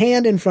then a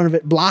hand in front of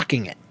it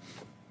blocking it.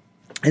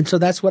 And so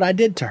that's what I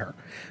did to her.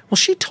 Well,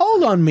 she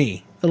told on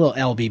me, the little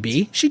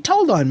LBB. She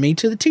told on me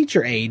to the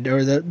teacher aide,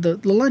 or the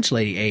lunch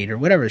lady aide, or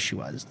whatever she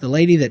was. The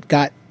lady that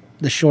got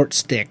the short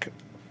stick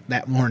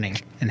that morning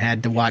and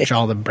had to watch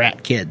all the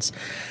brat kids.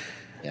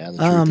 Yeah, the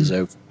truth is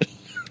out.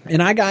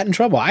 And I got in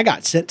trouble. I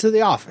got sent to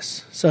the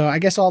office. So I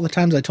guess all the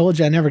times I told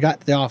you I never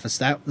got to the office,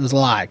 that was a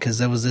lie, because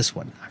there was this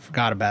one. I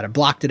forgot about it.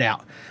 Blocked it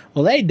out.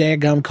 Well, they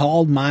daggum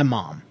called my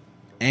mom.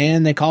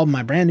 And they called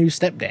my brand new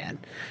stepdad.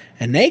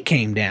 And they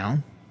came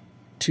down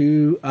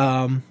to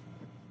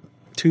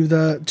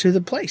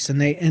the place, and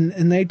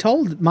they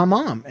told my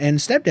mom and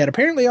stepdad.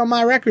 Apparently on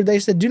my record they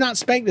said, "Do not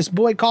spank this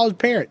boy, call his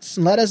parents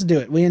and let us do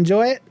it. We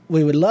enjoy it.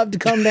 We would love to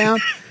come down.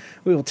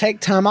 We will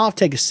take time off,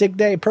 take a sick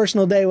day,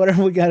 personal day,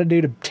 whatever we got to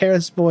do to tear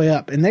this boy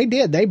up." And they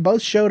did. They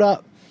both showed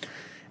up.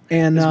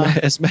 And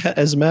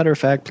as a matter of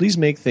fact, please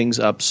make things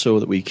up so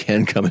that we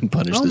can come and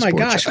punish this poor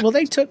gosh. child. Well,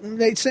 they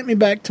sent me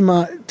back to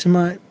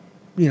my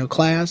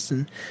class,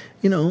 and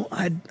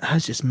I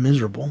was just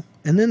miserable.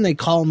 And then they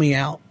called me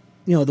out.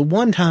 The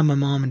one time my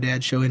mom and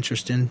dad show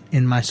interest in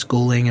my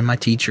schooling and my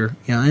teacher,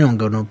 I don't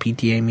go to no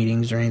PTA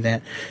meetings or any of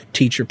that,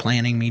 teacher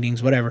planning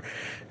meetings, whatever.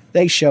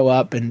 They show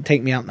up and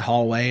take me out in the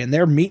hallway, and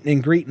they're meeting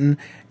and greeting.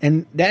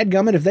 And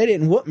dadgummit, if they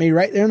didn't whoop me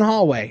right there in the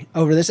hallway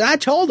over this, I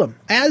told them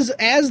as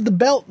the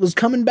belt was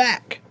coming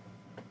back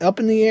up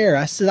in the air,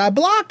 I said, I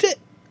blocked it.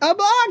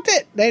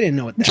 They didn't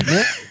know what that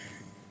meant.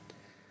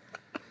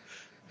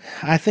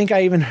 I think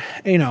I even,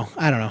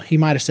 I don't know. He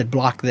might have said,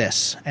 block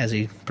this, as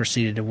he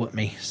proceeded to whoop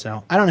me.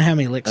 So I don't know how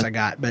many licks I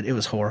got, but it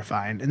was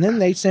horrifying. And then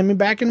they send me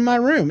back into my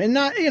room. And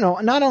not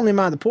only am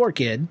I the poor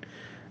kid,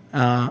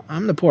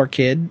 I'm the poor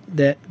kid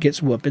that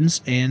gets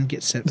whoopings and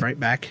gets sent right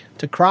back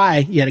to cry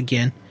yet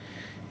again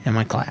in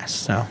my class.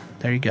 So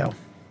there you go.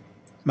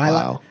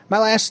 My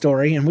last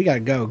story, and we got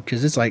to go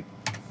because it's like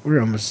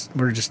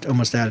we're just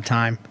almost out of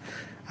time.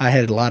 I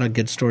had a lot of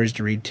good stories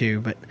to read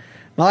too, but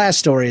my last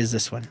story is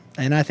this one,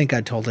 and I think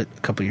I told it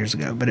a couple years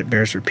ago, but it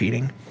bears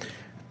repeating.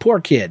 Poor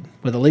kid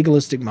with a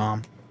legalistic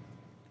mom.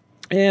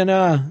 And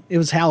it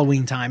was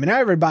Halloween time, and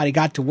everybody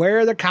got to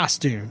wear their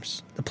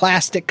costumes, the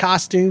plastic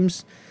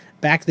costumes.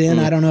 Back then,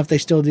 I don't know if they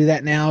still do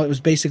that now. It was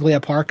basically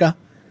a parka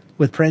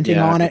with printing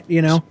on it,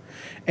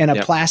 and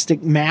a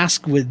plastic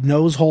mask with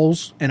nose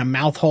holes and a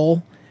mouth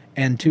hole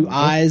and two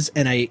eyes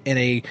and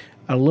a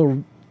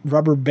little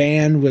rubber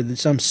band with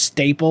some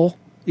staple,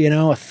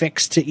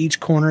 affixed to each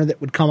corner that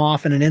would come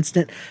off in an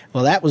instant.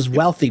 Well, that was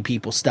wealthy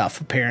people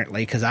stuff,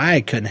 apparently, because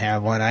I couldn't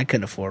have one. I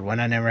couldn't afford one.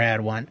 I never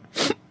had one.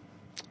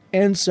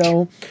 And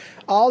so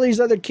all these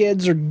other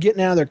kids are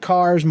getting out of their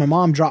cars. My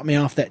mom dropped me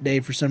off that day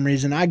for some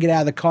reason. I get out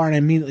of the car and I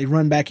immediately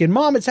run back in.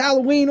 Mom, it's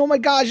Halloween. Oh my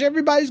gosh,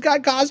 everybody's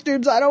got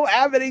costumes. I don't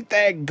have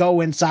anything.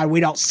 Go inside. We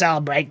don't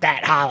celebrate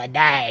that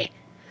holiday.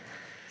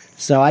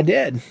 So I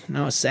did. And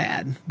I was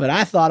sad. But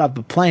I thought of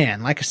a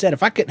plan. Like I said,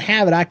 if I couldn't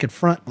have it, I could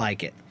front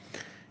like it.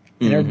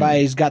 And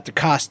everybody's got their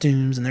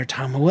costumes and they're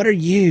talking, what are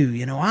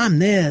you? I'm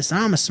this.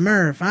 I'm a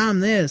Smurf. I'm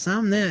this.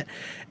 I'm that.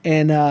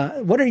 And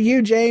what are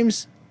you,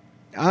 James?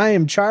 I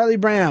am Charlie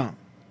Brown.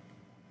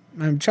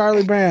 I'm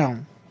Charlie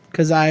Brown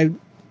because I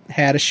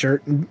had a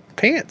shirt and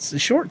pants,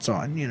 shorts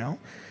on,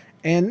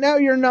 And no,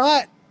 you're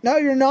not. No,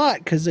 you're not,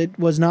 because it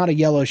was not a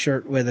yellow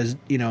shirt with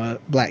a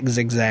black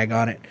zigzag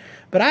on it.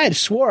 But I had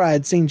swore I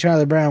had seen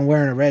Charlie Brown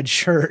wearing a red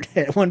shirt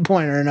at one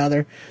point or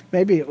another.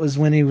 Maybe it was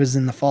when he was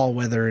in the fall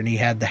weather and he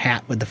had the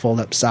hat with the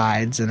fold-up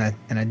sides and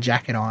a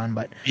jacket on.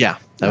 But yeah,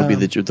 that would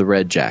be the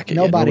red jacket.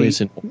 Nobody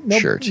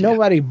shirt.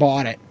 Nobody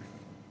bought it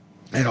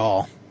at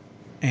all.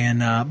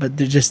 and but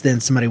just then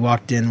somebody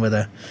walked in with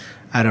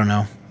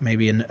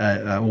maybe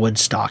a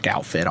Woodstock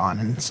outfit on,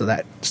 and so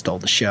that stole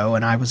the show,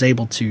 and I was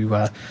able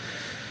to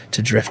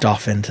drift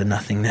off into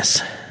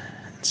nothingness.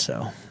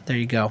 So there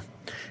you go.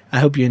 I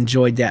hope you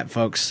enjoyed that,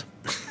 folks.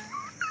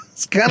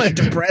 It's kind of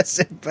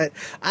depressing, but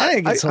I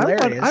think it's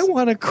hilarious. I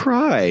want to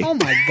cry. Oh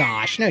my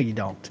gosh. No, you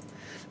don't.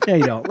 No,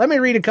 you don't. Let me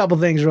read a couple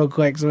things real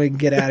quick so we can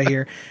get out of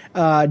here.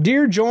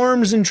 Dear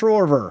Jorms and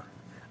Trover,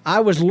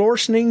 I was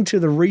listening to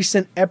the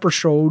recent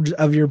episodes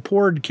of your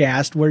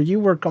podcast where you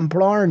were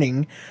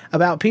complaining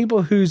about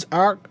people whose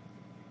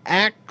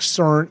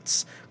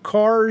accents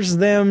cause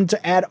them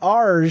to add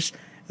R's,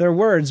 their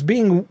words,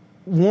 being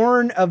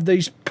warned of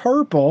these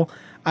purple.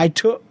 I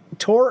took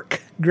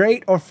torque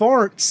great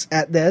offense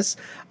at this.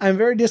 I'm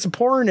very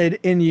disappointed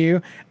in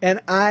you,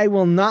 and I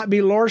will not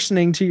be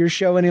listening to your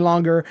show any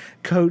longer,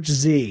 Coach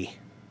Z.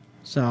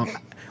 So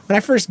when I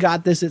first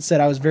got this, it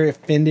said I was very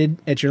offended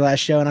at your last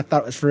show, and I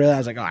thought it was for real. I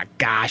was like, oh my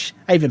gosh.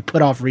 I even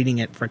put off reading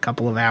it for a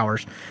couple of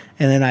hours,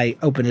 and then I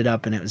opened it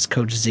up, and it was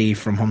Coach Z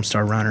from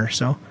Homestar Runner.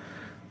 So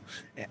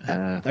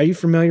are you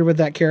familiar with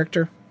that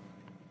character?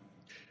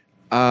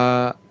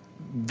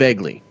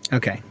 Vaguely.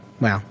 Okay.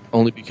 Wow.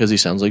 Only because he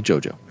sounds like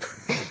JoJo.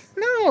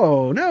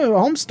 No,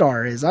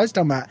 Homestar is. I was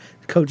talking about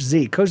Coach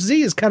Z. Coach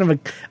Z is kind of an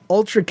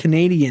ultra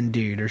Canadian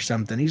dude or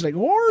something. He's like,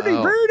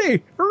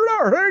 Hardy.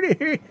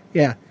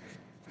 Yeah.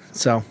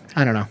 So,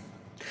 I don't know.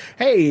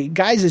 Hey,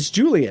 guys, it's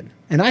Julian,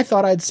 and I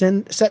thought I'd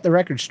set the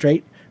record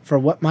straight for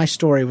what my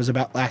story was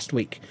about last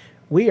week.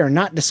 We are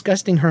not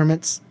disgusting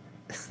hermits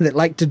that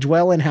like to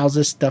dwell in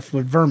houses stuffed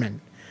with vermin.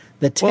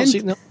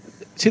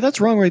 See, that's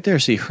wrong right there.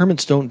 See,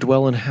 hermits don't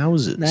dwell in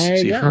houses. There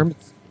you go.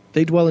 Hermits,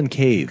 they dwell in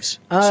caves.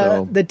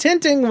 The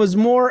tenting was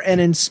more an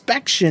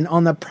inspection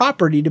on the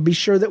property to be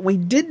sure that we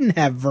didn't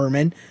have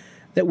vermin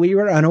that we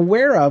were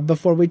unaware of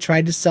before we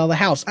tried to sell the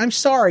house. I'm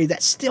sorry,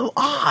 that's still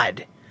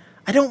odd.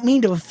 I don't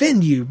mean to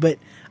offend you, but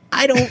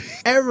I don't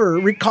ever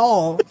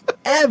recall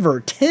ever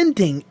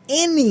tenting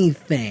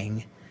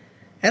anything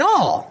at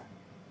all.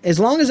 As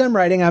long as I'm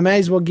writing, I might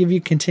as well give you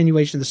a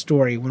continuation of the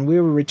story. When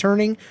we were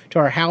returning to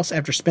our house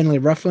after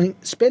spending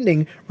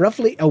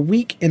roughly a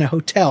week in a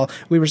hotel,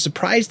 we were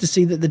surprised to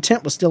see that the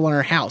tent was still in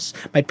our house.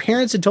 My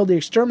parents had told the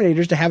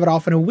exterminators to have it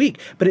off in a week,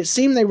 but it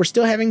seemed they were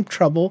still having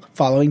trouble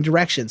following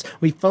directions.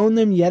 We phoned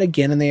them yet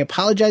again, and they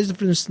apologized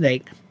for the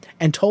mistake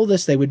and told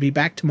us they would be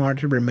back tomorrow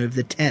to remove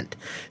the tent.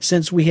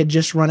 Since we had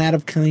just run out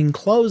of clean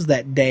clothes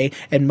that day,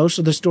 and most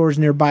of the stores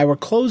nearby were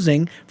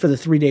closing for the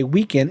 3-day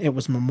weekend, it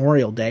was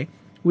Memorial Day,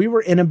 we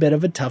were in a bit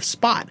of a tough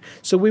spot.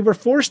 So we were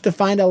forced to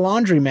find a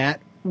laundromat,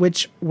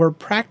 which were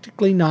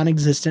practically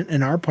non-existent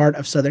in our part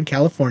of Southern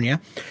California.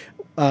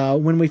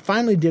 When we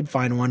finally did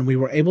find one, we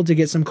were able to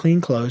get some clean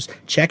clothes,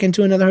 check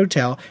into another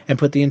hotel, and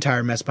put the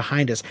entire mess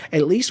behind us.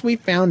 At least we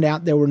found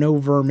out there were no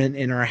vermin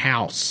in our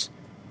house.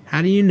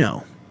 How do you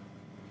know?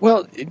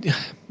 Well,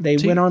 they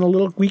went on a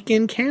little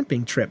weekend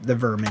camping trip, the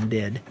vermin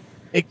did.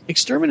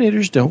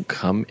 Exterminators don't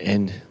come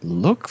and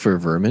look for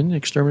vermin.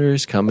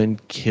 Exterminators come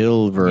and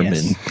kill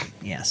vermin.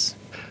 Yes.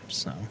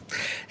 So,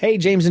 hey,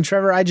 James and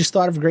Trevor, I just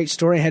thought of a great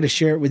story. I had to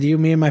share it with you.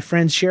 Me and my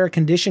friends share a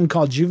condition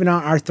called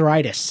juvenile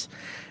arthritis.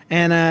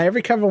 And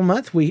every couple of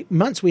months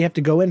we have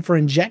to go in for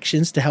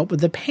injections to help with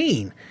the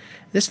pain.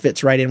 This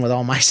fits right in with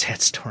all my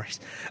sad stories.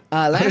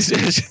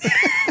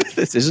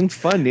 This isn't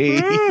funny.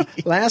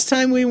 Last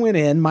time we went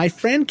in, my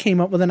friend came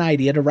up with an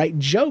idea to write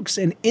jokes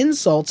and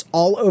insults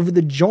all over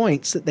the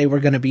joints that they were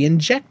going to be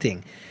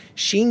injecting.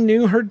 She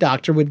knew her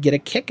doctor would get a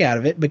kick out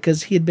of it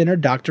because he had been her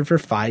doctor for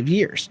 5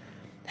 years.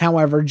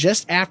 However,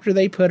 just after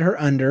they put her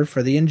under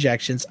for the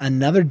injections,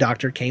 another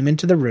doctor came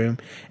into the room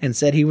and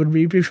said he would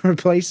be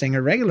replacing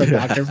a regular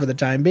doctor for the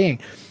time being.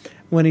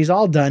 When he's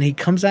all done, he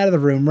comes out of the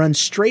room, runs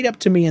straight up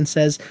to me and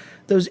says,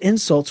 "Those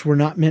insults were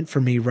not meant for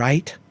me,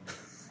 right?"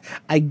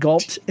 I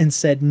gulped and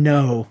said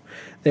no.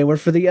 They were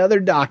for the other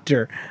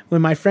doctor.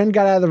 When my friend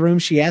got out of the room,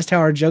 she asked how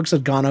our jokes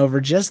had gone over.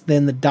 Just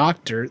then, the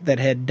doctor that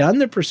had done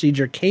the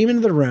procedure came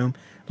into the room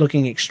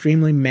looking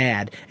extremely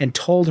mad and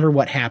told her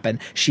what happened.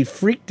 She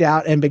freaked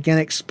out and began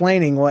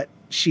explaining what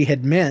she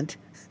had meant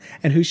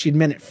and who she'd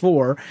meant it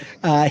for.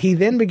 He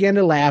then began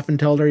to laugh and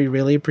told her he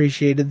really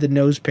appreciated the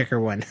nose picker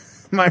one.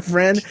 My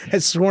friend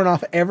had sworn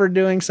off ever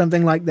doing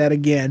something like that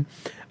again.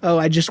 Oh,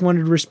 I just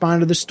wanted to respond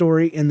to the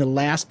story in the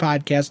last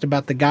podcast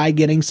about the guy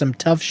getting some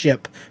tough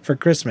ship for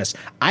Christmas.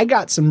 I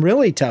got some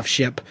really tough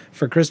ship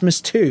for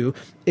Christmas, too.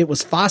 It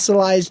was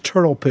fossilized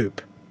turtle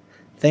poop.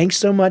 Thanks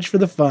so much for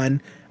the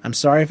fun. I'm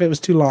sorry if it was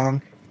too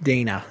long.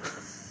 Dana.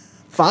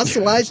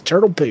 Fossilized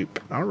turtle poop.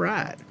 All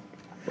right.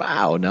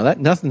 Wow. Now that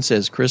nothing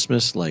says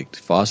Christmas like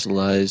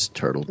fossilized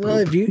turtle poop. Well,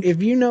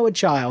 if you know a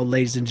child,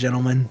 ladies and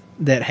gentlemen,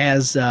 that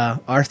has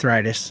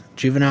arthritis,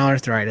 juvenile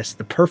arthritis,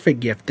 the perfect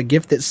gift, the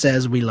gift that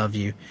says we love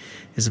you,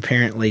 is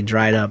apparently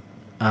dried up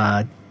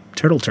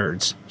turtle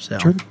turds. So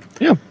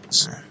yeah,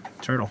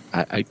 turtle.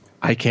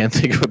 I can't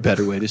think of a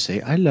better way to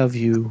say I love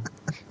you.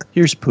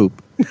 Here's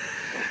poop.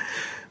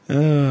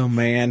 Oh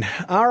man.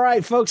 All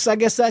right, folks. I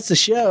guess that's the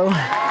show.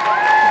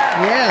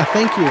 Yeah,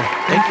 thank you.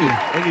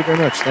 Thank you very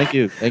much. Thank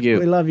you.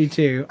 We love you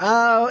too.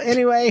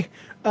 Anyway,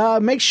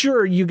 make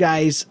sure you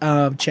guys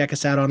check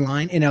us out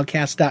online,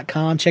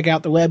 nlcast.com. Check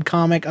out the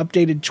webcomic,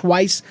 updated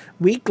twice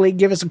weekly.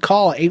 Give us a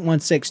call,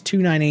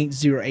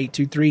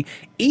 816-298-0823.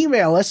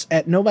 Email us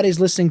at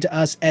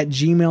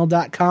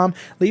nobodieslisteningtous@gmail.com.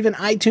 Leave an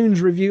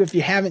iTunes review if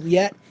you haven't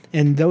yet.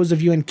 And those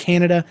of you in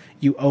Canada,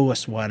 you owe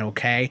us one,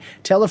 okay?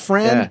 Tell a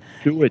friend.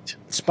 Yeah, do it.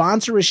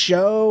 Sponsor a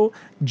show.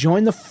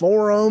 Join the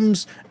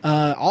forums.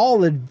 All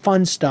the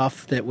fun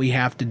stuff that we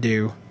have to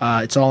do.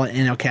 It's all at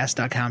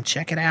nlcast.com.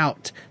 Check it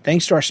out.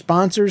 Thanks to our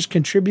sponsors,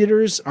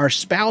 contributors, our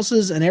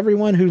spouses, and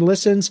everyone who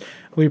listens.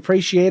 We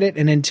appreciate it.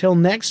 And until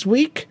next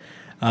week,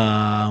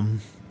 let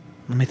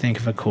me think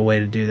of a cool way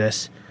to do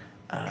this.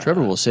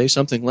 Trevor will say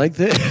something like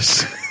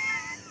this.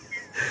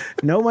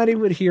 Nobody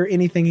would hear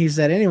anything he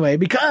said anyway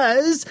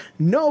because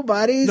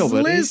nobody's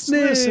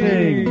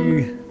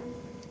listening.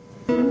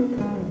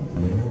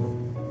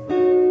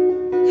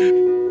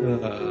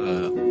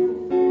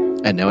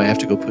 And now I have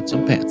to go put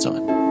some pants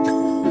on.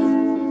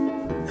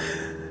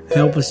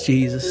 Help us,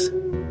 Jesus.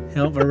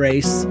 Help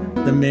erase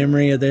the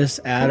memory of this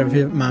out of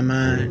my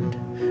mind.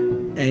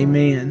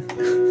 Amen.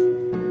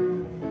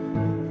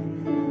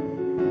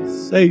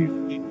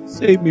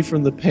 Save me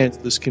from the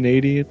pantsless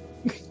Canadian.